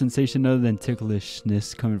 Felt a sensation other than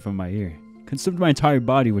ticklishness coming from my ear. Consumed my entire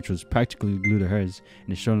body, which was practically glued to hers,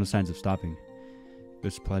 and it showed no signs of stopping. It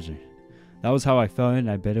was pleasure. That was how I felt, and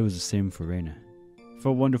I bet it was the same for Reina. It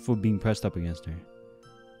felt wonderful being pressed up against her.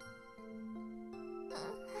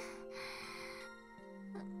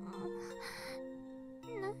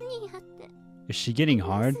 Is she getting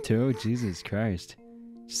hard too? Jesus Christ.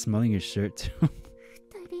 She's smelling your shirt too.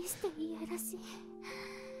 二人していやらしい。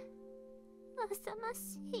浅ま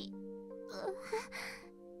しい。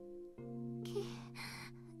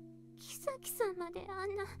木崎さんまであ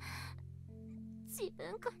んな自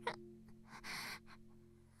分から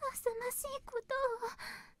浅ましいこと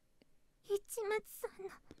を。市松さんの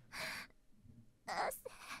汗。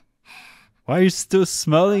 Why are you still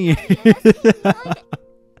smelling it?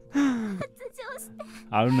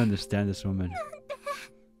 I don't understand this woman.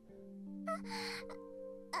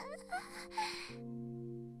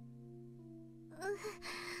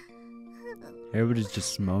 Everybody's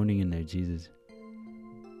just moaning in there, Jesus.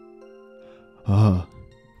 Oh,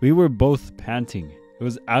 we were both panting. It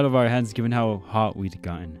was out of our hands given how hot we'd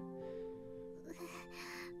gotten.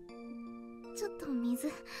 ちょっと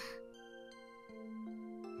水。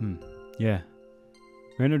 Yeah.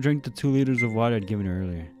 Reina drank the 2 liters of water I'd given her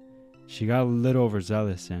earlier. She got a little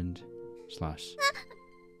overzealous and... Slash.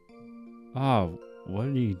 Oh, what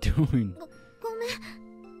are you doing? ごめん。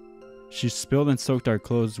 She spilled and soaked our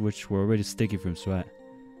clothes, which were already sticky from sweat.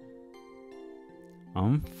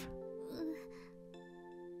 I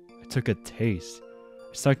took a taste.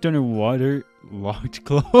 I sucked on her water-locked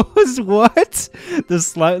clothes. What? The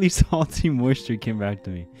slightly salty moisture came back to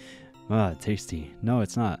me. Ah, tasty. No,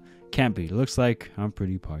 it's not. Can't be. Looks like I'm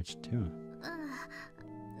pretty parched too.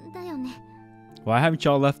 だよね。 Why haven't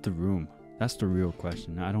y'all left the room? That's the real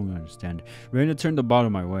question. I don't understand. Reina turned the bottle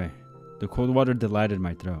my way. The cold water delighted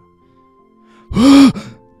my throat.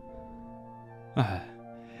 An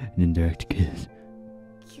indirect kiss.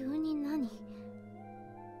 急に何？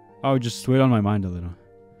 Oh, just weighed on my mind a little.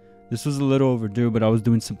 This was a little overdue, but I was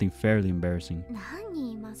doing something fairly embarrassing.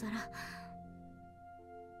 何今さら。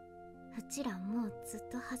うちらもうずっ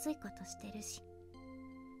と恥ずいことしてるし。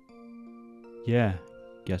 Yeah,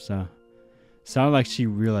 guess so. Sounded like she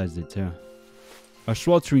realized it too. Our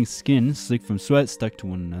sweltering skin, slick from sweat, stuck to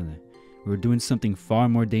one another. We were doing something far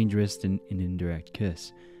more dangerous than an indirect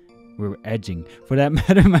kiss. We were edging. For that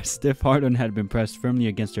matter, my stiff hard-on had been pressed firmly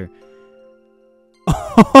against her.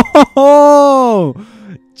 Oh,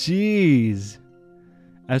 jeez.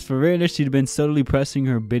 As for Reina, she'd been subtly pressing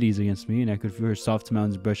her biddies against me, and I could feel her soft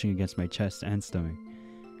mountains brushing against my chest and stomach.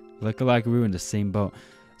 Looking like we were in the same boat.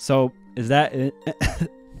 So, is that it?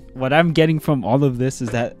 What I'm getting from all of this is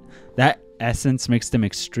that essence makes them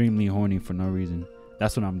extremely horny for no reason.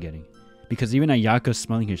 That's what I'm getting. Because even Ayaka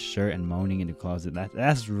smelling his shirt and moaning in the closet,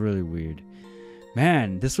 that's really weird.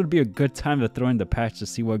 Man, this would be a good time to throw in the patch to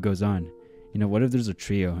see what goes on. You know, what if there's a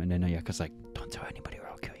trio and then Ayaka's like, don't tell anybody or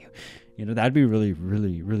I'll kill you. You know, that'd be really,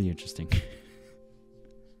 really, really interesting.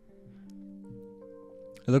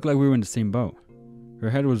 It looked like we were in the same boat. Her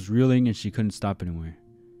head was reeling and she couldn't stop anywhere.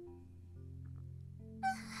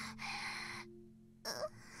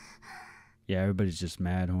 Yeah, everybody's just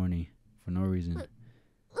mad horny for no reason.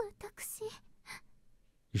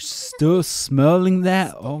 You're still smelling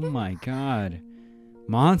that? Oh my god.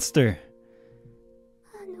 Monster.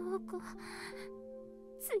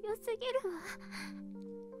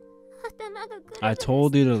 I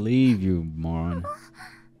told you to leave, you moron.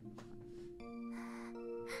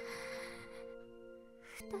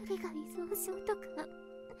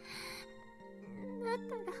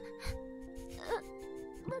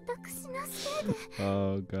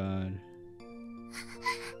 Oh god.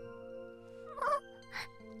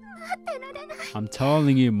 I'm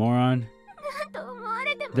telling you, moron.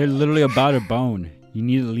 They're literally about to bone. You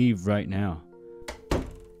need to leave right now.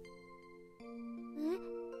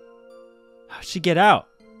 How'd she get out?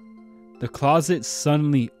 The closet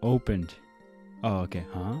suddenly opened. Oh, okay.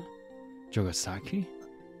 Huh? Jogasaki?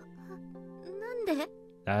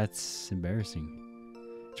 That's embarrassing.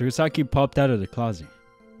 Jogasaki popped out of the closet.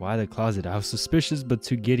 Why the closet? I was suspicious but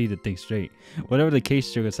too giddy to think straight. Whatever the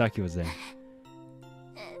case, Jogasaki was there.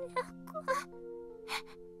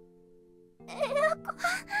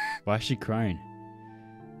 Why is she crying?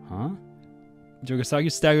 Huh?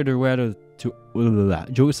 Jogasaki staggered her way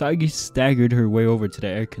over to the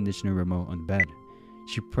air conditioner remote on the bed.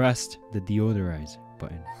 She pressed the deodorize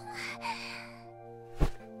button.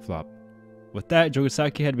 Flop. With that,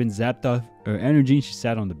 Jogasaki had been zapped off her energy and she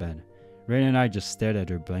sat on the bed. Reina and I just stared at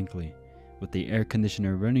her blankly. With the air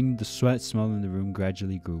conditioner running, the sweat smell in the room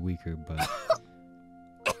gradually grew weaker, but...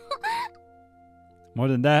 More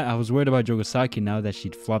than that, I was worried about Jogasaki now that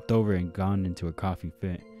she'd flopped over and gone into a coughing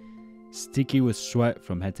fit. Sticky with sweat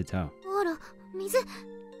from head to toe.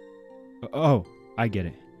 Oh, I get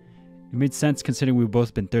it. It made sense considering we've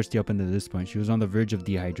both been thirsty up until this point. She was on the verge of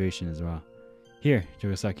dehydration as well. Here,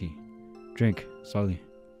 Jogasaki. Drink, slowly.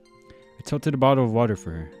 I tilted a bottle of water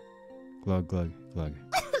for her. Glug, glug, glug.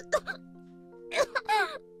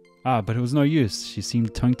 But it was no use. She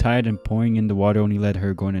seemed tongue-tied and pouring in the water only led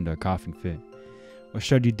her going into a coughing fit. What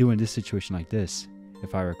should you do in this situation like this?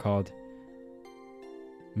 If I recalled.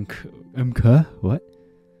 What?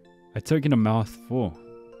 I took in a mouthful.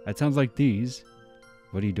 It sounds like these.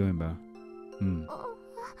 What are you doing, bro? You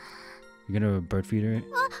gonna bird feed her it?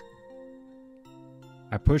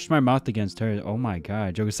 I pushed my mouth against her. Oh my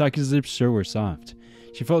god. Jogasaki's lips sure were soft.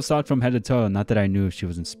 She felt soft from head to toe. Not that I knew if she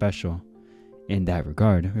wasn't special in that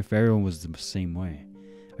regard. If everyone was the same way.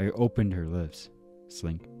 I opened her lips.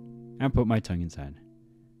 Slink. And put my tongue inside.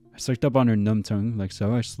 I sucked up on her numb tongue, like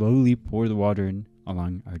so. I slowly poured the water in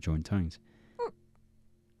along our joined tongues.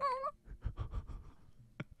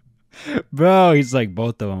 Bro, he's like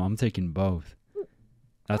both of them. I'm taking both.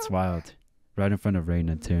 That's wild. Right in front of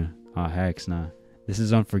Reina too. Oh heck nah. This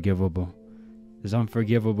is unforgivable. This is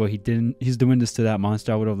unforgivable. He's doing this to that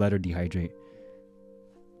monster. I would have let her dehydrate.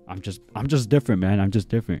 I'm just different, man. I'm just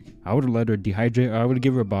different. I would have let her dehydrate, or I would have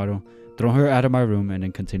given her a bottle, thrown her out of my room, and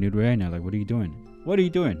then continued with Reina. Like, what are you doing? What are you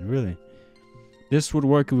doing? Really? This would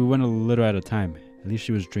work if we went a little at a time. At least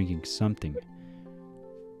she was drinking something.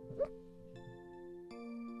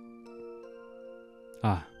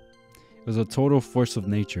 It was a total force of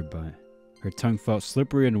nature, but her tongue felt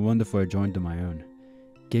slippery and wonderful joined to my own.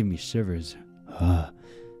 Gave me shivers.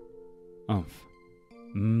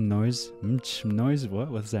 Noise? Noise?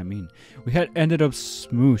 What does that mean? We had ended up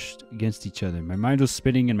smooshed against each other. My mind was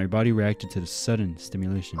spinning and my body reacted to the sudden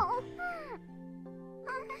stimulation.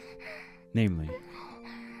 Namely,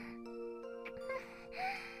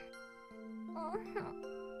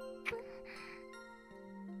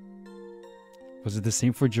 was it the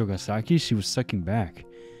same for Jogasaki? She was sucking back.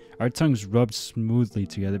 Our tongues rubbed smoothly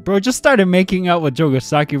together. Bro, just started making out with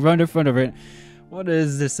Jogasaki right in front of it. What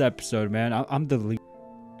is this episode, man? I'm deleting.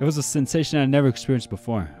 It was a sensation I never experienced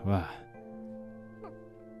before. Wow.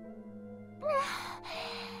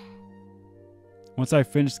 Once I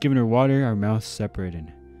finished giving her water, our mouths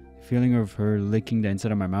separated. feeling of her licking the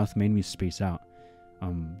inside of my mouth made me space out.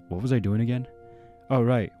 What was I doing again? Oh,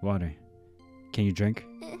 right, water. Can you drink?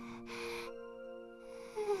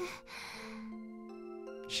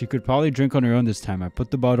 She could probably drink on her own this time. I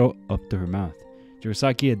put the bottle up to her mouth.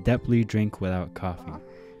 Yorosaki adeptly drank without coughing.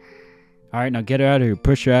 Alright, now get her out of here.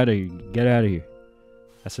 Push her out of here. Get her out of here.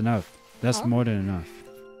 That's enough. That's more than enough.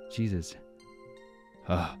 Jesus.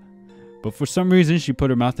 But for some reason, she put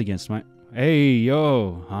her mouth against my... Hey,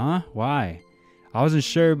 yo. Huh? Why? I wasn't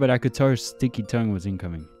sure, but I could tell her sticky tongue was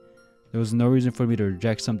incoming. There was no reason for me to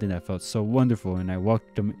reject something that felt so wonderful, and I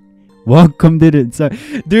welcomed it inside.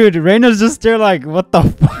 Dude, Reina's just there like, what the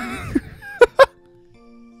fuck?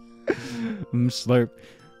 Slurp.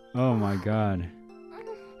 Oh my god.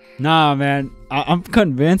 Nah, man. I'm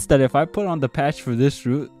convinced that if I put on the patch for this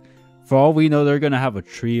route, for all we know, they're gonna have a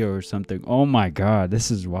tree or something. Oh my god,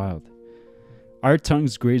 this is wild. Our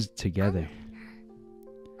tongues grazed together.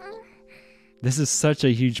 This is such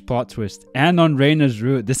a huge plot twist. And on Reina's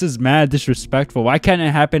route. This is mad disrespectful. Why can't it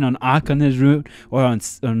happen on Akane's route? Or on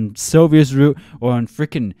Sylvia's route? Or on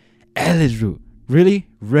freaking Ella's route? Really?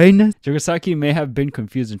 Reina? Yorosaki may have been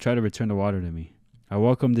confused and tried to return the water to me. I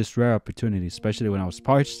welcomed this rare opportunity, especially when I was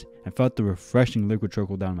parched and felt the refreshing liquid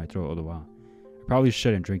trickle down my throat all the while. I probably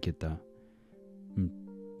shouldn't drink it though.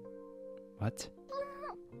 What?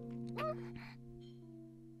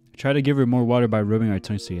 I tried to give her more water by rubbing our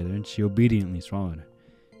tongues together, and she obediently swallowed it.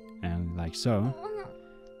 And like so.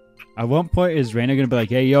 At one point, is Reina gonna be like,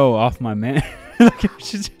 hey yo, off my man? Like,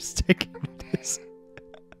 she's just taking this.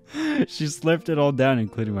 She slipped it all down,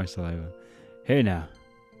 including my saliva. Hey now.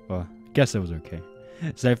 Well, guess it was okay.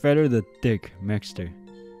 So I fed her the thick mixture.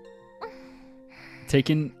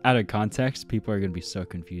 Taken out of context, people are gonna be so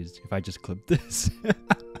confused if I just clip this.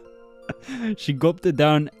 She gulped it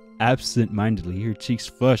down absent-mindedly, her cheeks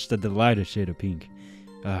flushed at the lighter shade of pink.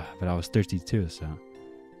 But I was thirsty too, so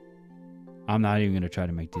I'm not even gonna try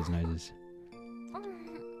to make these noises.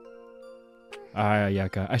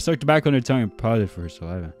 Yaka. I sucked back on her tongue and prodded for her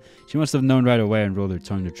saliva. She must have known right away and rolled her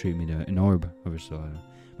tongue to treat me to an orb of her saliva.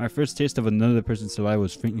 My first taste of another person's saliva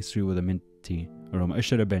was faintly sweet with a minty aroma. It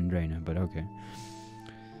should have been Reina, but okay.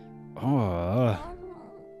 Alright,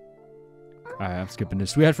 I'm skipping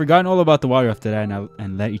this. We had forgotten all about the water after that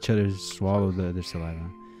and let each other swallow their saliva.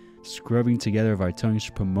 Scrubbing together of our tongues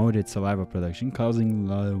promoted saliva production, causing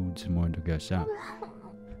loads more to gush out.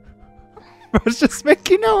 I was just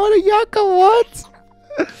making out what a Yaka what?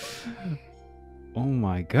 Oh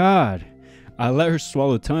my god. I let her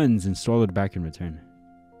swallow tons and swallowed back in return.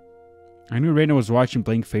 I knew Reina was watching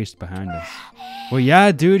blank-faced behind us. Well,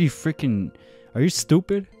 yeah, dude, you freaking... Are you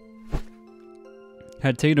stupid?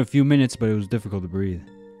 Had taken a few minutes, but it was difficult to breathe.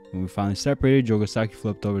 When we finally separated, Yorosaki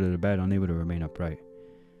flipped over to the bed, unable to remain upright.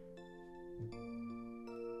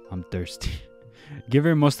 I'm thirsty. Give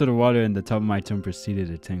her most of the water, and the top of my tongue proceeded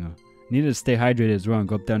to tingle. Needed to stay hydrated as well and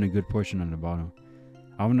gulp down a good portion on the bottle.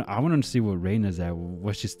 I want to see what Reina's at,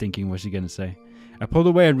 what she's thinking, what she's gonna say. I pulled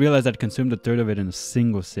away and realized I'd consumed a third of it in a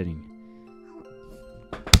single sitting.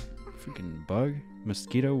 Freaking bug?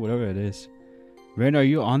 Mosquito? Whatever it is. Reina, are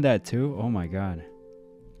you on that too? Oh my god.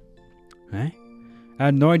 Eh? I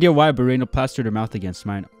had no idea why, but Reina plastered her mouth against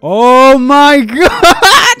mine. Oh my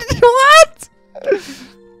god! What?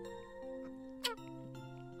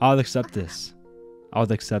 I'll accept this. I'll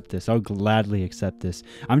accept this. I'll gladly accept this.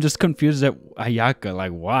 I'm just confused at Ayaka.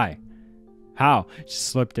 Like, why? How? She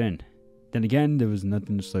slipped in. Then again, there was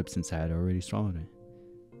nothing to slip since I had already swallowed it.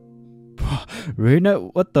 Reina,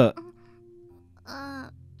 what the?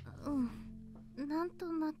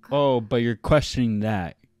 Oh, but you're questioning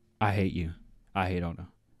that. I hate you. I hate Ono.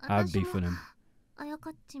 I have beef with him.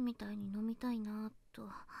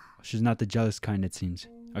 She's not the jealous kind, it seems.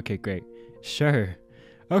 Okay, great. Sure.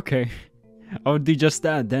 Okay. I would do just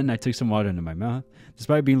that. Then I took some water into my mouth.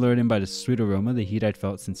 Despite being lured in by the sweet aroma, the heat I'd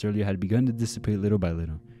felt since earlier had begun to dissipate little by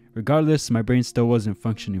little. Regardless, my brain still wasn't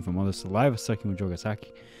functioning from all the saliva sucking with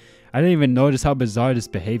Yorosaki. I didn't even notice how bizarre this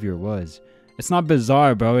behavior was. It's not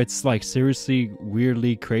bizarre, bro. It's like seriously,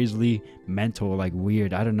 weirdly, crazily mental, like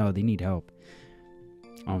weird. I don't know. They need help.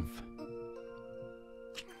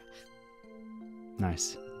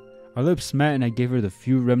 Nice. Our lips met and I gave her the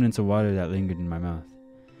few remnants of water that lingered in my mouth.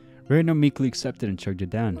 Reina meekly accepted and chugged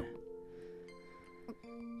it down.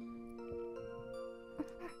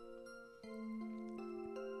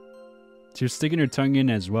 She was sticking her tongue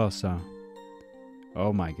in as well, so...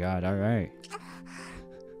 Oh my god, alright.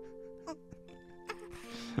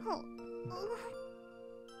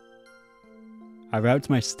 I wrapped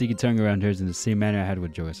my sticky tongue around hers in the same manner I had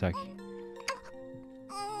with Yorosaki.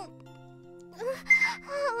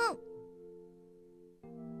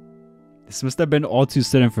 This must have been all too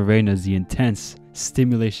sudden for Reina as the intense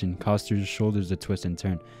stimulation caused her shoulders to twist and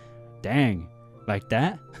turn. Dang, like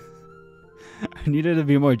that? I needed to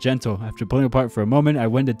be more gentle. After pulling apart for a moment, I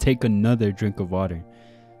went to take another drink of water.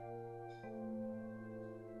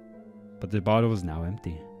 But the bottle was now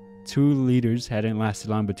empty. 2 liters hadn't lasted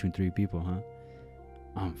long between 3 people,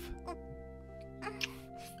 huh?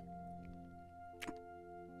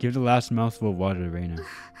 Give the last mouthful of water to Reina.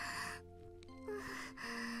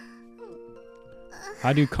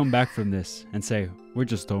 How do you come back from this and say, we're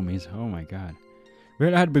just homies? Oh my god.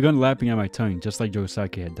 Reina had begun lapping at my tongue, just like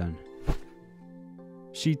Jogasaki had done.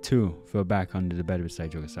 She too fell back onto the bed beside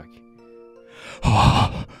Jogasaki.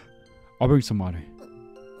 I'll bring some water.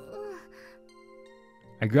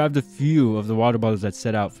 I grabbed a few of the water bottles that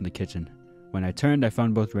set out from the kitchen. When I turned, I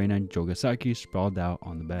found both Reina and Jogasaki sprawled out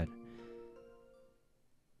on the bed.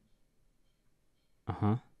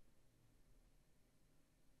 Uh-huh.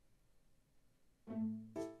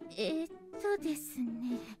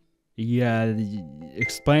 Yeah,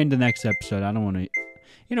 explain the next episode. I don't want to...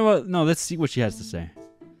 You know what? No, let's see what she has to say.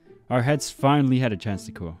 Our heads finally had a chance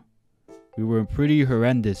to cool. We were in pretty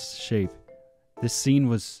horrendous shape. This scene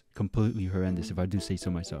was completely horrendous, if I do say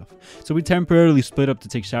so myself. So we temporarily split up to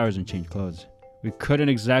take showers and change clothes. We couldn't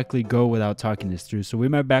exactly go without talking this through, so we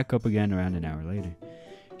met back up again around an hour later.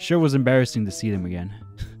 Sure was embarrassing to see them again.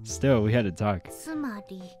 Still, we had to talk.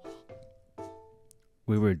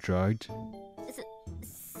 We were drugged.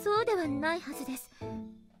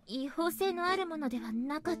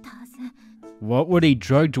 What were they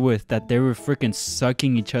drugged with that they were freaking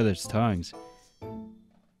sucking each other's tongues?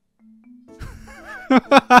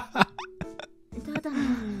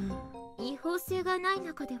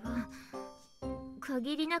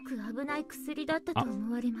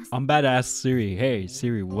 I'm about to ask Siri. Hey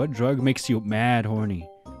Siri, what drug makes you mad horny?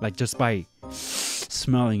 Like just by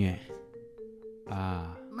smelling it. Yeah,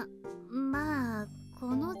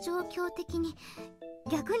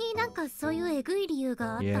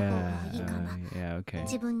 okay.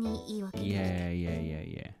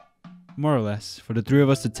 Yeah. More or less. For the 3 of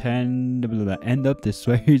us to end up this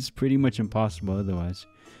way, it's pretty much impossible otherwise.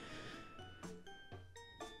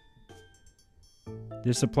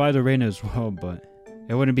 This applied to Reina as well, but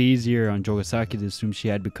it wouldn't be easier on Jogasaki to assume she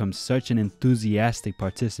had become such an enthusiastic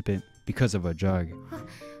participant because of a drug.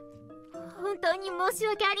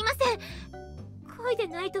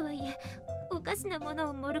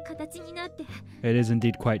 It is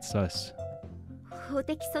indeed quite sus.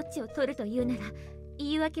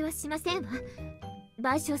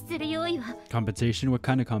 Compensation? What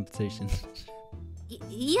kind of compensation?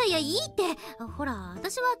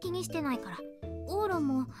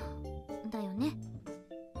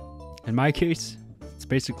 In my case, it's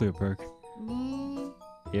basically a perk.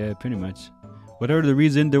 Yeah, pretty much. Whatever the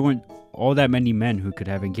reason, there weren't all that many men who could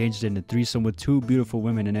have engaged in a threesome with 2 beautiful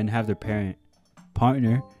women and then have their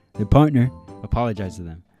partner apologize to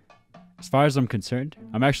them. As far as I'm concerned,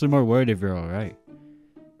 I'm actually more worried if you're alright.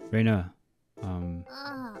 Reina,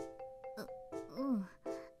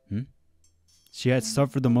 She had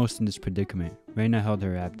suffered the most in this predicament. Reina held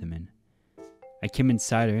her abdomen. I came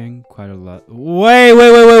inside her in quite a lot.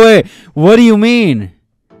 Wait! What do you mean?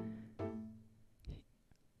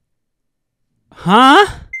 Huh?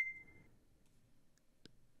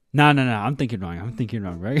 No. I'm thinking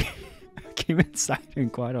wrong, right? I came inside her in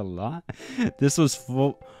quite a lot. This was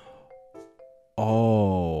full.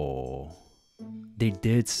 Oh. They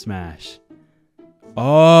did smash.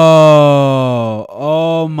 Oh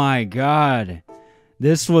my god.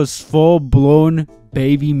 This was full-blown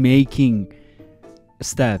baby making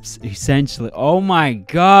steps, essentially. Oh my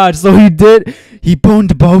god. So he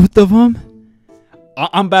boned both of them?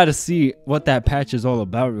 I'm about to see what that patch is all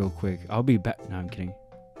about real quick. I'll be back. No, I'm kidding.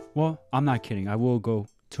 Well, I'm not kidding. I will go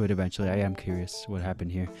to it eventually. I am curious what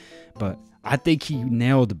happened here. But I think he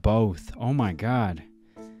nailed both. Oh my god.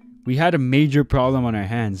 We had a major problem on our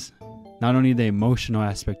hands. Not only the emotional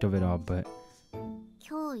aspect of it all, but...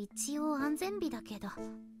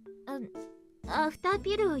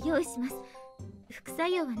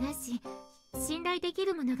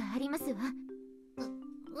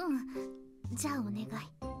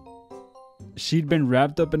 She'd been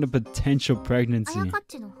wrapped up in a potential pregnancy.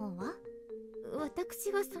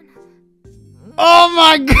 Oh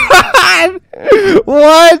my god!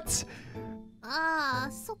 What?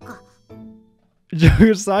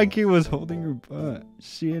 Jogasaki was holding her butt.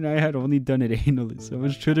 She and I had only done it anally, so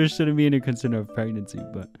it's true there shouldn't be any concern of pregnancy,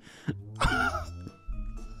 but...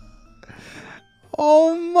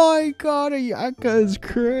 Oh my god, Ayaka is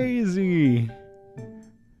crazy.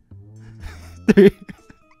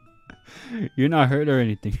 You're not hurt or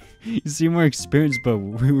anything. You seem more experienced, but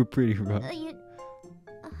we were pretty rough. はい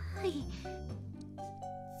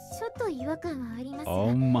ちょっと違和感はありますが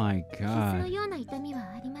Oh my 傷の god. ような痛みは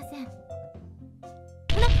ありません。慣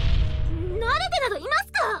れてなどいま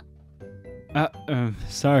すか。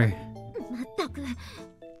 Sorry. まったく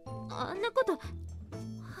あんなこと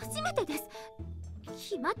初めてです。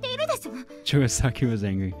決まっているでしょ。 Jogasaki was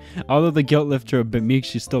angry. Although the guilt left her a bit meek,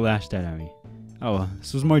 she still lashed out at me. Oh well,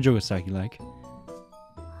 this was more Jogasaki-like.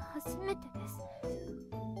 初めてです。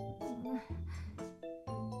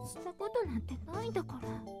したことなんてないんだから。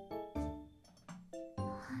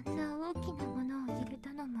あんな大きなものを入れ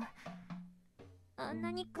たのも、あん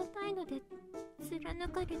なに硬いので貫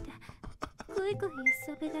かれて、ぐいぐい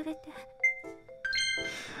遊べられて。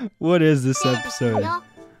What is this episode?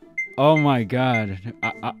 Oh my god.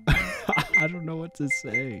 I don't know what to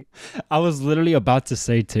say. I was literally about to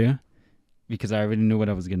say too, because I already knew what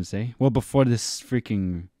I was gonna say. Well, before this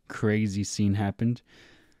freaking crazy scene happened,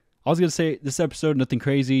 I was gonna say this episode, nothing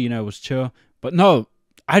crazy, you know, it was chill. But no,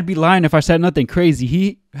 I'd be lying if I said nothing crazy.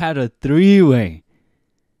 He had a three-way.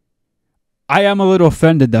 I am a little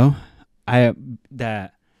offended though.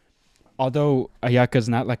 Although Ayaka's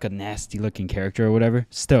not like a nasty looking character or whatever,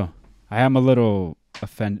 still, I am a little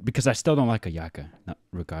offended because I still don't like Ayaka. No,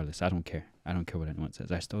 regardless, I don't care. I don't care what anyone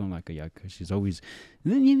says. I still don't like Ayaka. She's always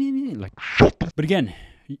like. But again,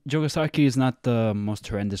 Jogasaki is not the most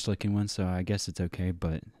horrendous looking one, so I guess it's okay.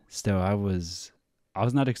 But still, I was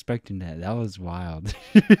not expecting that. That was wild.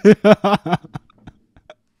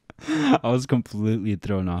 I was completely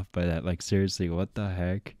thrown off by that. Like seriously, what the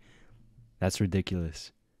heck? That's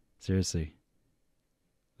ridiculous. Seriously.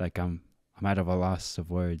 Like I'm out of a loss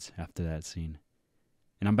of words after that scene.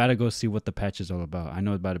 And I'm about to go see what the patch is all about. I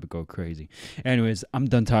know it's about to go crazy. Anyways, I'm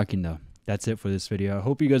done talking though. That's it for this video. I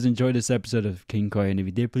hope you guys enjoyed this episode of Kinkoi. And if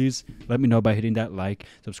you did, please let me know by hitting that like,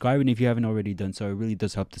 subscribing if you haven't already done so. It really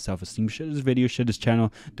does help the self-esteem. Share this video, share this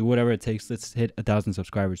channel, do whatever it takes. Let's hit 1,000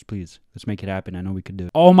 subscribers, please. Let's make it happen. I know we can do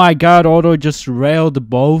it. Oh my god, Odo just railed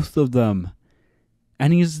both of them.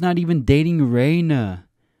 And he's not even dating Reina.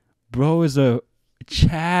 Bro is a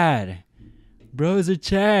Chad. Bro is a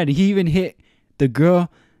Chad. He even hit the girl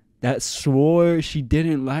that swore she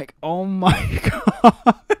didn't like. Oh my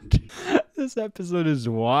god. This episode is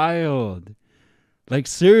wild. Like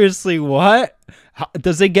seriously, what?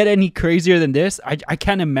 Does it get any crazier than this? I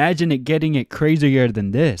can't imagine it getting it crazier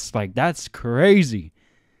than this. Like that's crazy.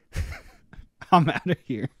 I'm out of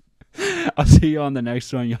here. I'll see you on the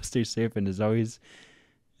next one. Y'all stay safe, and as always,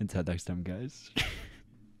 until next time, guys.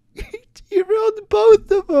 You rolled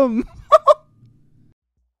both of them.